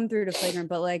really come through to Flagrant,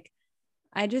 but like,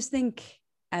 I just think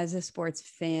as a sports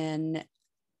fan,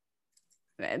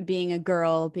 being a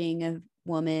girl, being a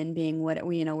woman, being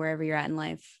wherever you're at in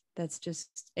life, that's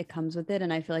just, it comes with it.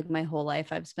 And I feel like my whole life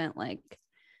I've spent like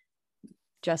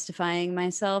justifying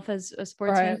myself as a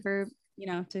sports fan for,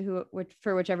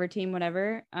 for whichever team,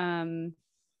 whatever.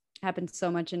 Happened so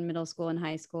much in middle school and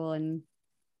high school, and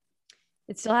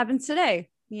it still happens today,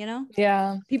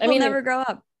 Yeah. People never grow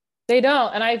up. They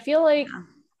don't. And I feel like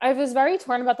I was very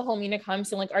torn about the whole Mina Kimes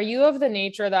thing. Like, are you of the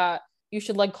nature that you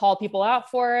should like call people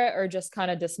out for it or just kind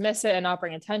of dismiss it and not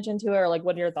bring attention to it? Or like,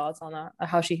 what are your thoughts on that?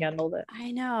 How she handled it?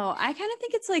 I know. I kind of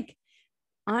think it's like,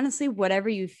 honestly, whatever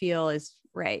you feel is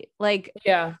right. Like,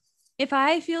 yeah, if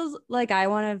I feel like I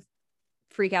want to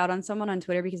freak out on someone on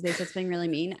Twitter because they said something really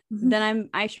mean, then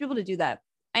I should be able to do that.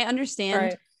 I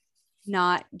understand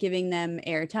not giving them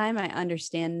airtime. I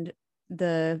understand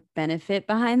the benefit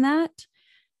behind that.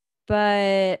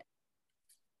 But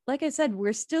like I said,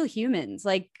 we're still humans.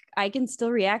 Like I can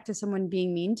still react to someone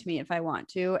being mean to me if I want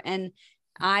to. And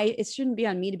it shouldn't be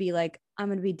on me to be like, I'm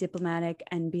going to be diplomatic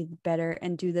and be better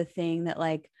and do the thing that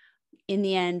like in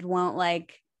the end won't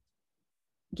like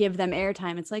give them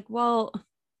airtime. It's like, well,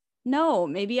 no,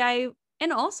 maybe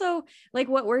and also like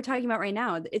what we're talking about right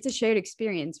now, it's a shared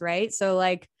experience, right? So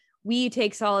like we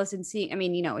take solace in seeing, I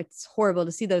mean, it's horrible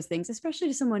to see those things, especially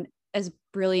to someone as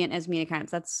brilliant as Mina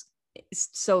Kimes. That's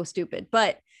so stupid,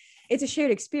 but it's a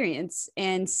shared experience,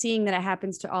 and seeing that it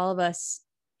happens to all of us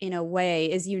in a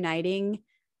way is uniting.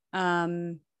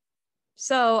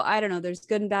 So I don't know, there's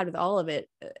good and bad with all of it.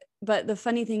 but the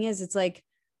funny thing is, it's like,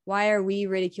 why are we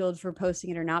ridiculed for posting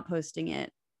it or not posting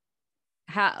it?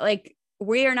 How, like,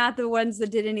 we are not the ones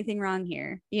that did anything wrong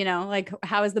here, you know, like,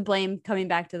 how is the blame coming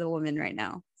back to the woman right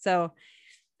now? So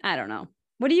I don't know.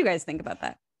 What do you guys think about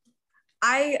that?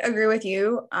 I agree with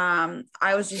you.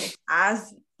 I was just,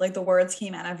 as like the words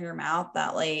came out of your mouth,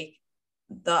 that like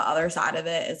the other side of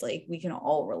it is like we can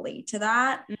all relate to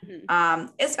that.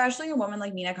 Especially a woman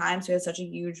like Mina Kimes, who has such a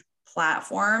huge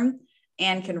platform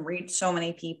and can reach so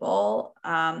many people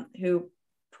who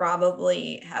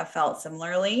probably have felt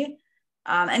similarly.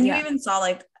 And you even saw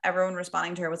like everyone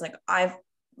responding to her was like, I've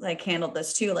like handled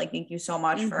this too. Like, thank you so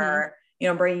much for, you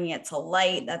know, bringing it to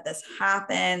light that this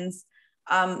happens.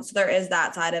 So there is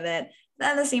that side of it.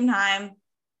 Then at the same time,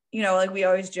 you know, like we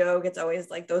always joke, it's always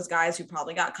like those guys who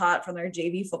probably got cut from their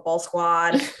JV football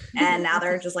squad and now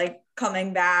they're just like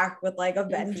coming back with like a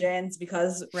vengeance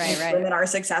because women are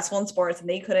successful in sports and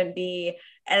they couldn't be.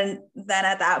 And then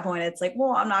at that point, it's like,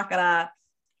 well, I'm not gonna,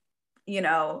 you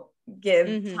know,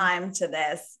 give time to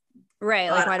this. Right.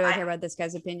 Like, why do I care about this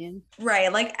guy's opinion?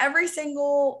 Right. Like every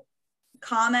single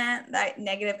comment, that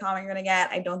negative comment you're gonna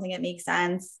get, I don't think it makes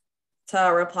sense to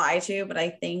reply to, but I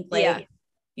think like,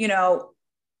 you know,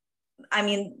 I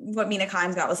mean, what Mina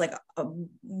Kimes got was like a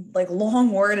like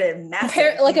long worded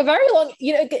message, like a very long,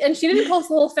 you know, and she didn't post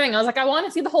the whole thing. I was like, I want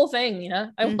to see the whole thing. Yeah,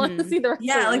 I want to see the rest.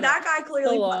 Yeah, like that guy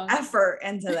clearly put effort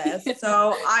into this,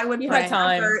 so I would put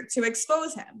effort to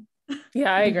expose him.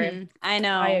 Yeah, I agree. I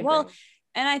know. Well,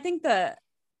 and I think the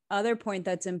other point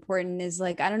that's important is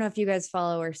like, I don't know if you guys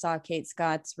follow or saw Kate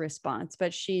Scott's response,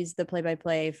 but she's the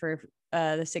play-by-play for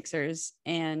the Sixers,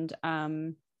 and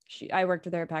I worked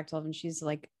with her at Pac-12, and she's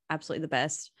like absolutely the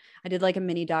best. I did like a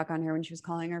mini doc on her when she was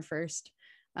calling her first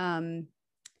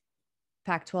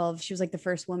Pac-12. She was like the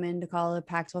first woman to call a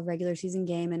Pac-12 regular season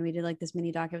game, and we did like this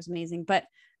mini doc. It was amazing. But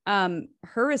her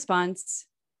response,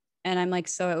 and I'm like,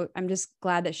 so I'm just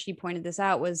glad that she pointed this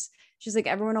out, was she's like,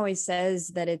 everyone always says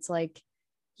that it's like,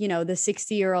 you know, the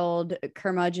 60-year-old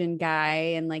curmudgeon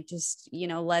guy, and like, just, you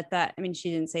know, let that, I mean,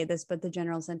 she didn't say this, but the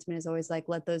general sentiment is always like,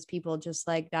 let those people just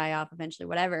like die off eventually,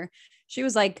 whatever. She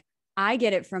was like, I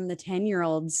get it from the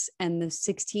 10-year-olds and the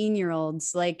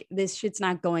 16-year-olds. Like, this shit's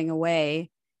not going away.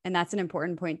 And that's an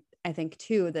important point, I think,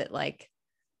 too, that like,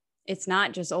 it's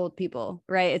not just old people,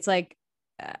 right? It's like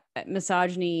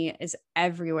misogyny is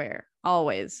everywhere,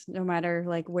 always, no matter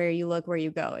like where you look, where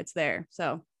you go, it's there.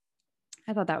 So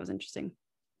I thought that was interesting.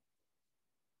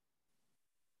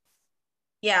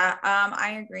 Yeah,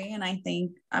 I agree. And I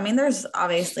think, I mean, there's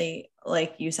obviously,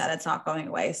 like you said, it's not going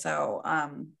away. So,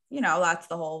 you know, that's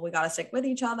the whole, we got to stick with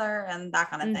each other and that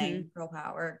kind of thing. Girl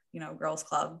power, you know, girls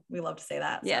club. We love to say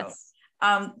that. Yes.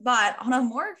 So, but on a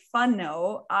more fun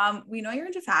note, we know you're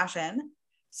into fashion.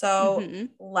 So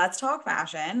let's talk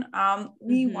fashion.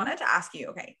 We wanted to ask you,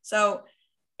 okay, so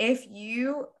if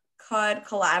you could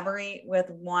collaborate with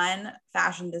one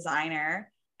fashion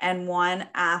designer and one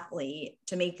athlete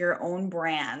to make your own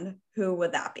brand, who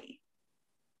would that be?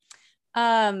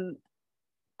 I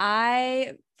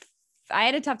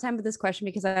had a tough time with this question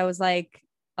because I was like,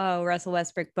 oh, Russell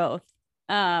Westbrook, both.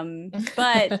 But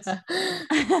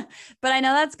but I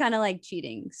know that's kind of like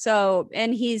cheating. So,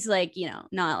 and he's like, you know,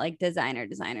 not like designer.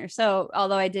 So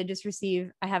although I did just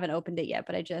receive, I haven't opened it yet,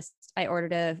 but I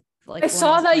ordered a, like, I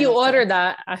saw that you ordered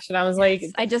that, Ashtyn. I was like,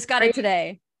 I just got it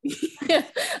today.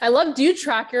 I love, do you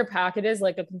track your packages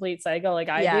like a complete psycho like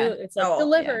I do? It's like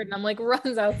delivered and I'm like,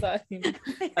 runs outside.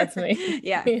 That's me.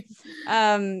 Yeah.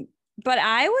 But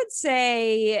I would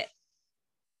say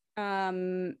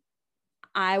I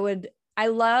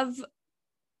love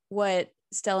what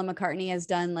Stella McCartney has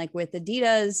done, like with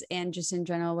Adidas and just in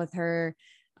general with her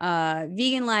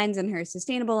vegan lines and her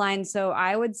sustainable lines. So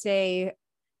I would say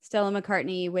Stella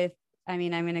McCartney with, I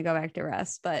mean, I'm going to go back to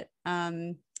Russ, but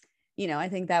you know, I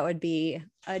think that would be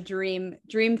a dream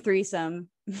threesome.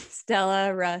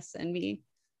 Stella, Russ, and me.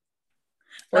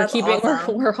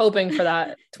 We're hoping for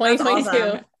that. 2022.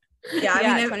 Awesome. Yeah,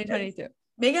 I mean, 2022.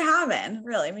 Make it happen.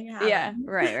 Really, make it happen. Yeah,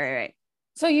 right.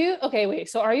 So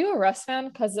so are you a Russ fan?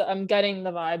 Because I'm getting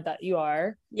the vibe that you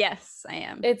are. Yes, I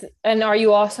am. And are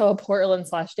you also a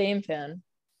Portland/Dame fan?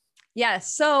 Yeah.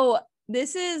 So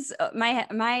this is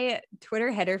my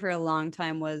Twitter header for a long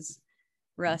time was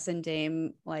Russ and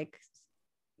Dame, like,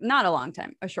 not a long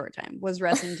time, a short time, was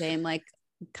Russ and Dame like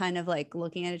kind of like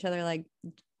looking at each other, like,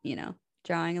 you know,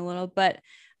 drawing a little, but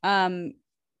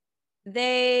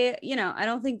they, you know, I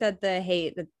don't think that the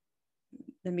hate that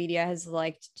the media has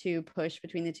liked to push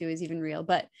between the two is even real.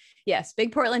 But yes,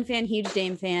 big Portland fan, huge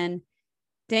Dame fan.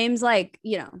 Dame's like,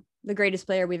 you know, the greatest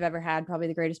player we've ever had, probably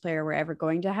the greatest player we're ever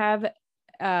going to have.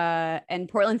 and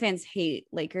Portland fans hate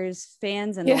Lakers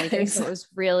fans and the Lakers. So it was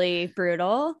really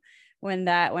brutal when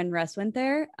Russ went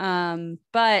there.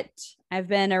 But I've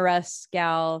been a Russ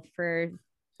gal for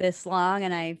this long,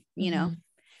 and I, you know,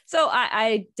 so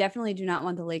I definitely do not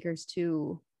want the Lakers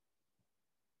to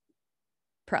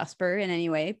prosper in any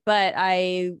way, but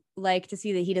I like to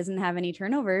see that he doesn't have any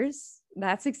turnovers.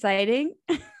 That's exciting.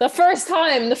 The first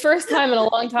time in a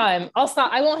long time. I'll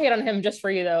stop. I won't hate on him just for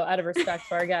you though, out of respect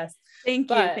for our guest. Thank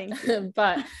you.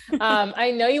 But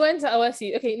I know you went to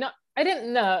OSU. Okay, no, I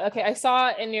didn't know. Okay, I saw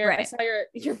Right. I saw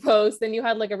your post, and you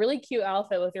had like a really cute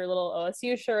outfit with your little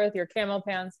OSU shirt with your camo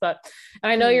pants. But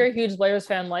I know you're a huge Blazers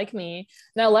fan like me.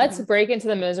 Now let's break into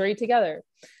the misery together.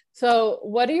 So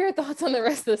what are your thoughts on the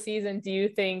rest of the season? Do you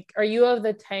think, are you of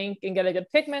the tank and get a good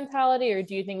pick mentality, or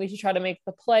do you think we should try to make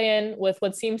the play-in with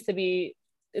what seems to be,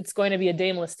 it's going to be a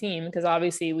Dameless team? Because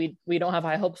obviously we don't have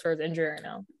high hopes for his injury right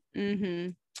now.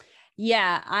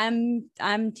 Yeah,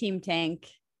 I'm team tank.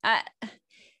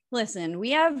 Listen,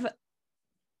 we have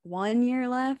 1 year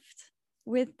left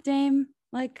with Dame,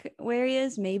 like where he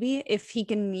is, maybe if he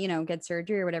can, you know, get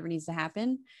surgery or whatever needs to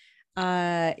happen.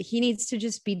 He needs to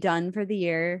just be done for the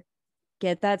year,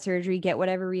 get that surgery, get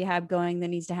whatever rehab going that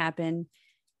needs to happen.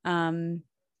 The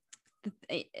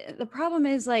problem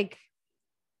is, like,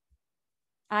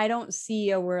 I don't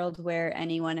see a world where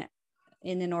anyone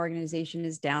in an organization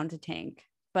is down to tank,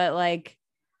 but like,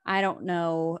 I don't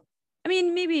know. I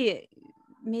mean,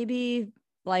 maybe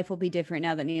life will be different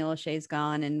now that Neil O'Shea's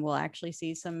gone, and we'll actually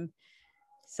see some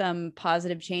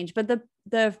positive change. But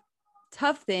the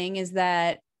tough thing is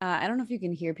that I don't know if you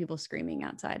can hear people screaming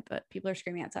outside, but people are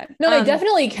screaming outside. No, I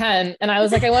definitely can. And I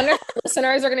was like, I wonder if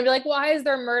listeners are going to be like, why is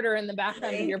there murder in the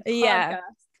background of your podcast? Yeah.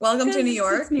 Welcome to New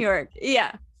York. It's New York.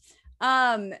 Yeah.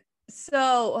 So,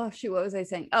 oh shoot, what was I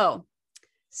saying? Oh,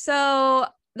 so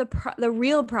the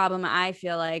real problem, I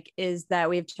feel like, is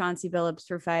that we have Chauncey Billups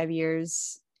for 5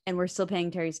 years and we're still paying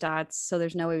Terry Stotts. So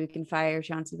there's no way we can fire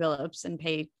Chauncey Billups and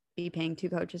be paying 2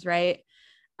 coaches, right?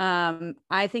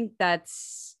 I think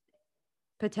that's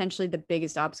potentially the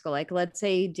biggest obstacle. Like, let's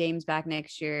say Dame's back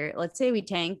next year. Let's say we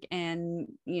tank and,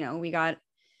 you know, we got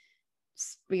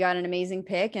an amazing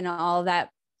pick and all that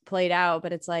played out,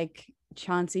 but it's like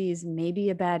Chauncey's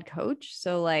maybe a bad coach.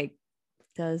 So like,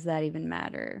 does that even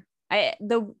matter? It's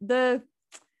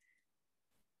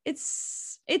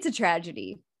a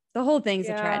tragedy. The whole thing's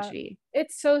a tragedy.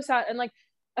 It's so sad. And like,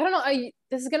 I don't know,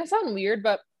 this is going to sound weird,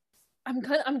 but I'm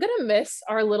gonna miss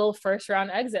our little first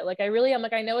round exit. Like, I really am.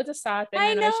 Like, I know it's a sad thing.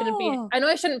 I know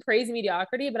I shouldn't praise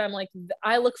mediocrity, but I'm like,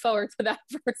 I look forward to that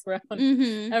first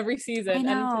round every season, and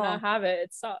to not have it,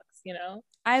 it sucks. You know,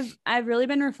 I've really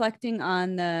been reflecting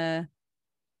on the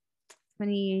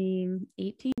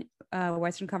 2018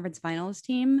 Western Conference Finals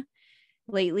team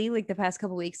lately. Like the past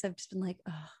couple weeks, I've just been like,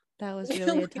 oh, that was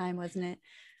really a time, wasn't it?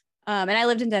 And I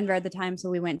lived in Denver at the time,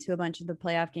 so we went to a bunch of the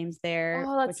playoff games there.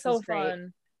 Oh, that's so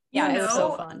fun. Yeah, it was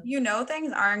so fun. You know,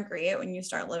 things aren't great when you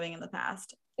start living in the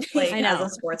past. Like, as a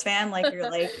sports fan, like, you're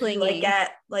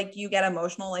like, you get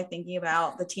emotional, like, thinking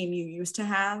about the team you used to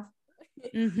have.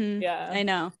 Yeah, I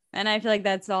know. And I feel like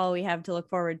that's all we have to look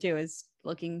forward to, is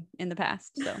looking in the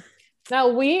past. So now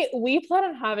we plan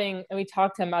on having, and we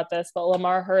talked to him about this, but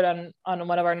Lamar heard on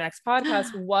one of our next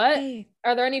podcasts.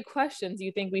 Are there any questions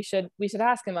you think we should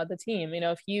ask him about the team? You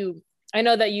know, I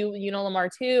know that you know Lamar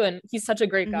too, and he's such a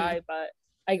great guy, but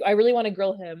I really want to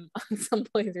grill him on some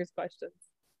Blazers questions.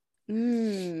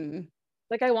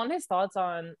 Like, I want his thoughts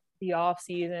on the off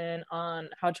season, on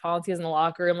how Chauncey is in the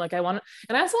locker room. Like, and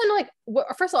I also want to,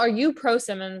 like, first of all, are you pro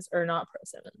Simmons or not pro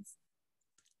Simmons?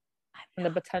 And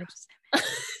the potential.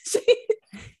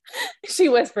 She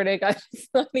whispered it, guys. It's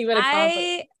not even a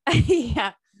compliment.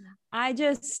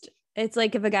 It's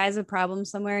like, if a guy's a problem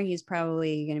somewhere, he's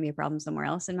probably going to be a problem somewhere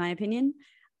else, in my opinion.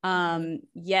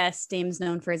 Yes, Dame's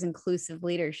known for his inclusive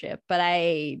leadership, but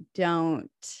I don't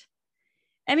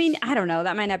know,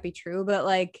 that might not be true, but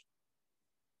like,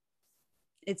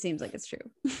 it seems like it's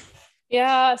true.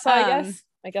 Yeah, so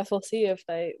I guess we'll see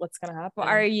what's gonna happen. Well,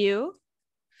 are you?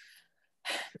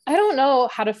 I don't know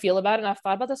how to feel about it, and I've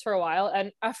thought about this for a while,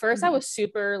 and at first I was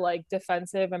super like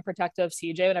defensive and protective of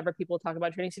CJ. Whenever people talk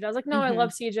about trading CJ, I was like, no, I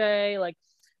love CJ, like,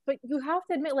 but you have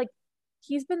to admit, like,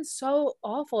 he's been so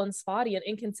awful and spotty and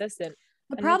inconsistent.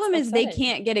 The problem is they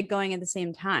can't get it going at the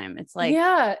same time. It's like,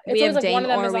 we have Dame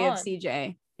or we have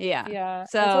CJ. Yeah.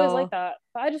 So it's always like that.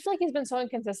 But I just feel like he's been so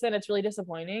inconsistent. It's really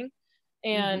disappointing.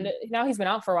 And now he's been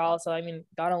out for a while, so I mean,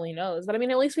 God only knows. But I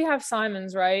mean, at least we have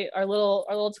Simons, right? Our little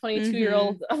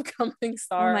 22-year-old upcoming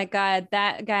star. Oh my God,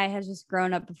 that guy has just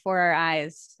grown up before our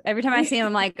eyes. Every time I see him,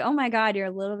 I'm like, oh my God, you're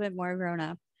a little bit more grown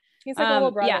up. He's like a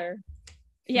little brother.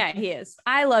 Yeah, he is.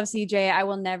 I love CJ. I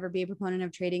will never be a proponent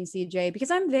of trading CJ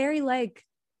because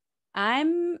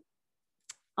I'm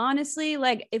honestly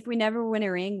like, if we never win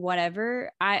a ring,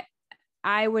 whatever,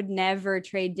 I would never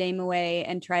trade Dame away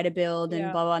and try to build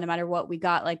and blah, blah, no matter what we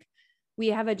got. Like, we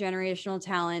have a generational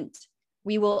talent.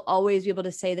 We will always be able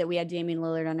to say that we had Damian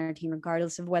Lillard on our team,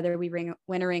 regardless of whether we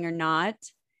win a ring or not.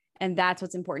 And that's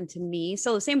what's important to me.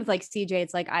 So the same with like CJ,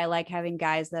 it's like, I like having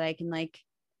guys that I can like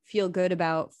feel good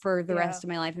about for the rest of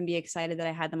my life and be excited that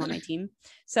I had them on my team.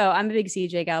 So I'm a big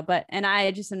CJ gal, and I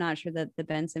just am not sure that the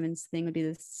Ben Simmons thing would be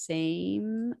the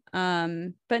same.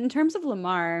 But in terms of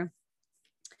Lamar,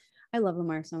 I love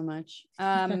Lamar so much.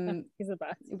 He's the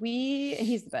best.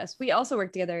 He's the best. We also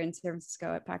worked together in San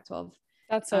Francisco at Pac-12.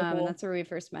 That's so cool. And that's where we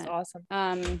first met. That's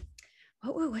awesome.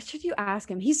 What should you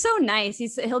ask him? He's so nice.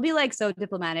 He'll be like so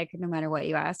diplomatic no matter what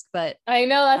you ask. But I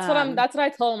know that's what I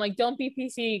told him. Like, don't be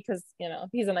PC because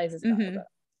he's the nicest guy. But.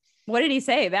 What did he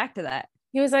say back to that?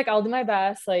 He was like, I'll do my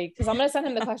best, like, because I'm gonna send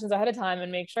him the questions ahead of time and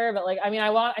make sure. But like, I mean,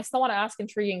 I still want to ask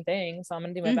intriguing things, so I'm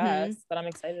gonna do my best. But I'm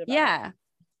excited about it.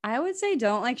 I would say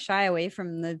don't like shy away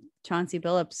from the Chauncey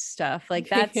Billups stuff. Like,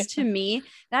 that's to me,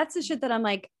 that's the shit that I'm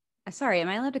like, sorry, am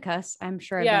I allowed to cuss? I'm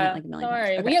sure I've done it like a million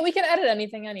times. Okay. We can edit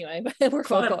anything anyway, but we're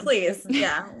cool. Please.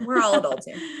 Yeah, we're all adults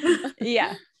here.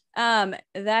 Yeah.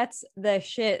 That's the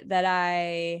shit that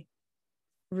I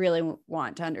really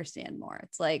want to understand more.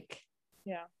 It's like,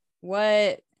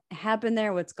 what happened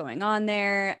there? What's going on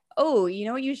there? Oh, you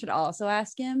know what you should also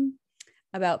ask him?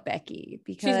 About Becky,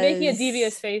 because she's making a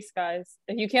devious face, guys.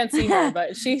 You can't see her,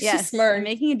 but she's smirking,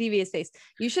 making a devious face.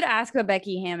 You should ask about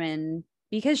Becky Hammon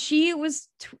because she was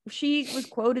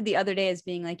quoted the other day as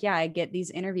being like, I get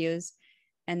these interviews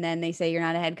and then they say you're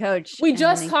not a head coach. We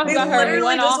just talked about her. We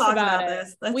went off about it.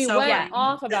 We went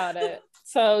off about it.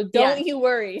 So don't you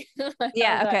worry.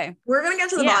 Okay. We're gonna get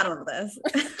to the bottom of this.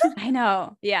 I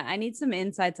know. Yeah, I need some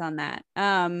insights on that.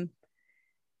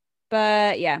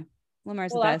 But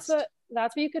Lamar's the best.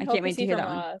 That's what you could hope to see from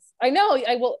us. I know.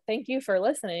 I will. Thank you for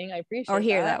listening. I appreciate. Or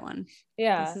hear that one.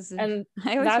 Yeah. And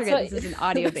I always forget this is an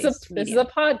audio based. This is a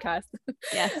podcast.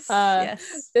 Yes.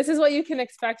 Yes. This is what you can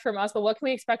expect from us. But what can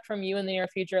we expect from you in the near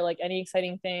future? Like, any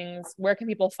exciting things? Where can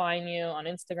people find you on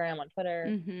Instagram, on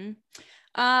Twitter?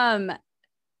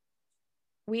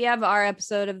 We have our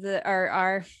episode of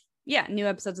our new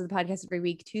episodes of the podcast every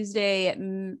week. Tuesday at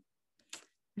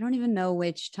I don't even know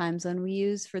which time zone we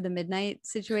use for the midnight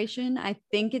situation. I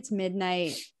think it's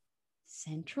midnight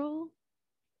Central.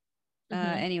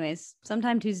 Anyways,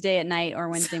 sometime Tuesday at night or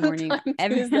Wednesday morning.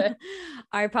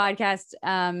 Our podcast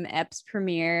eps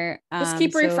premiere. Just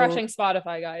keep refreshing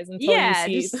Spotify, guys. Until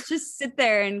you see. just sit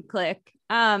there and click.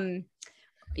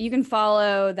 You can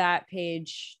follow that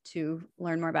page to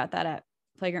learn more about that at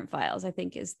Flagrant Files, I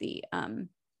think is the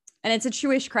and it's a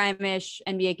true-ish, crime-ish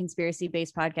NBA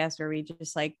conspiracy-based podcast where we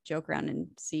just like joke around and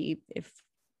see if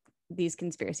these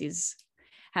conspiracies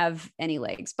have any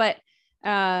legs. But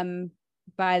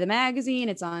buy the magazine.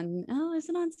 It's on. Oh, is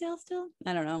it on sale still?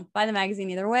 I don't know. Buy the magazine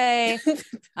either way.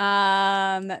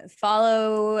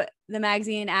 Follow the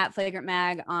magazine at Flagrant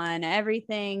Mag on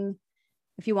everything.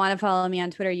 If you want to follow me on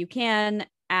Twitter, you can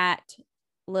at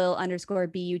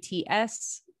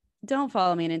Lil_BUTS. Don't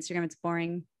follow me on Instagram. It's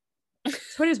boring.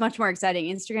 Twitter's much more exciting.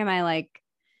 Instagram,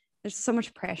 there's so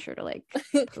much pressure to like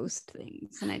post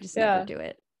things and I just never do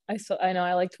it. I know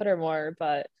I like Twitter more,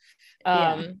 but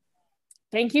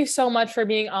thank you so much for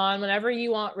being on. Whenever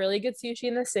you want really good sushi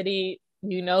in the city,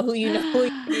 you know who your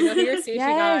sushi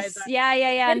guys.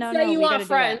 Yeah. No, you want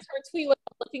friends or tweet with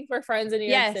looking for friends in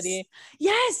New York City.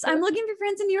 Yes, I'm looking for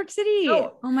friends in New York City.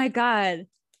 Oh my God.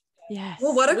 Yes.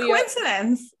 Well, what a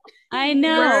coincidence. I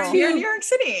know. We're here in New York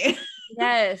City.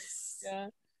 Yes. Yeah.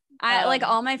 I like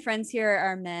all my friends here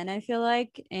are men, I feel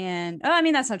like. And I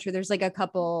mean, that's not true. There's like a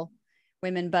couple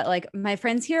women, but like my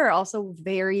friends here are also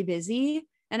very busy.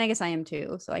 And I guess I am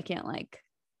too. So I can't say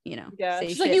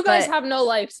shit, like you guys have no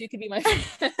life, so you could be my friend.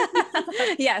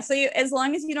 Yeah. So as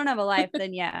long as you don't have a life,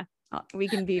 then we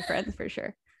can be friends for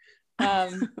sure.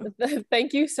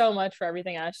 Thank you so much for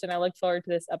everything, Ashtyn. I look forward to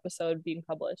this episode being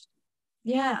published.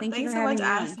 Yeah. Thanks so much,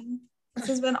 Ashtyn. This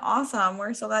has been awesome.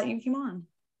 We're so glad you came on.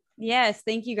 Yes,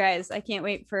 thank you guys. I can't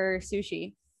wait for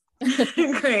sushi. Great.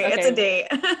 Okay. It's a date.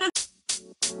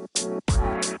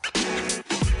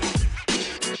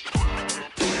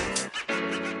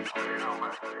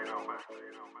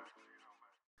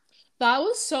 That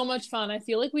was so much fun. I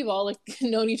feel like we've all like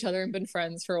known each other and been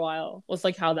friends for a while. Was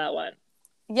like how that went.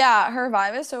 Yeah, her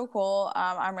vibe is so cool.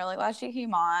 I'm really glad she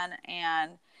came on,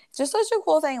 and it's just such a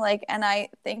cool thing. Like, and I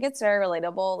think it's very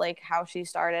relatable, like how she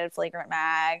started Flagrant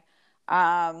Mag.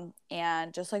 And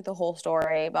just like the whole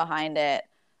story behind it.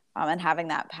 and having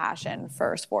that passion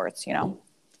for sports, you know?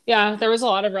 Yeah, there was a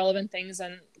lot of relevant things,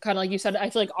 and kind of like you said, I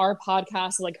feel like our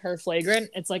podcast is like her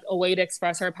flagrant. It's like a way to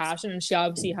express her passion, and she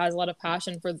obviously has a lot of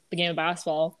passion for the game of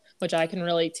basketball, which I can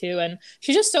relate to. And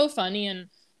she's just so funny, and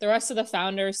the rest of the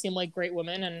founders seem like great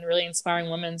women and really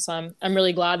inspiring women. So I'm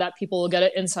really glad that people will get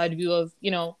an inside view of, you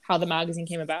know, how the magazine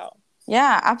came about.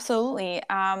 Yeah, absolutely.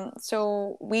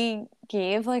 So we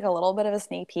gave like a little bit of a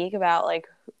sneak peek about like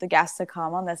the guests to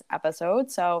come on this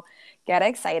episode. So get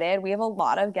excited. We have a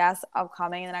lot of guests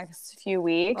upcoming in the next few A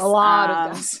weeks. lot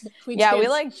of guys. We Yeah, we did.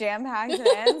 like jam packed it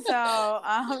in. So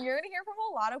you're gonna hear from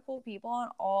a lot of cool people on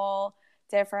all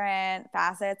different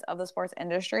facets of the sports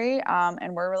industry.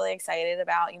 And we're really excited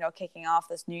about, you know, kicking off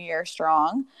this new year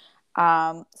strong.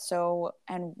 And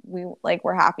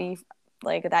we're happy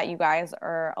like that you guys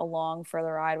are along for the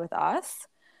ride with us.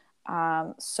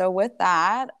 So with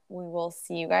that, we will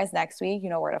see you guys next week. You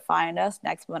know where to find us.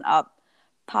 Next One Up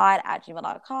pod at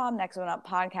gmail.com. Next One Up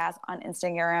podcast on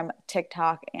Instagram,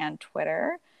 TikTok, and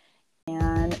Twitter.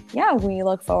 And yeah, we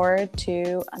look forward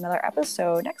to another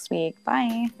episode next week.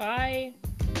 Bye. Bye.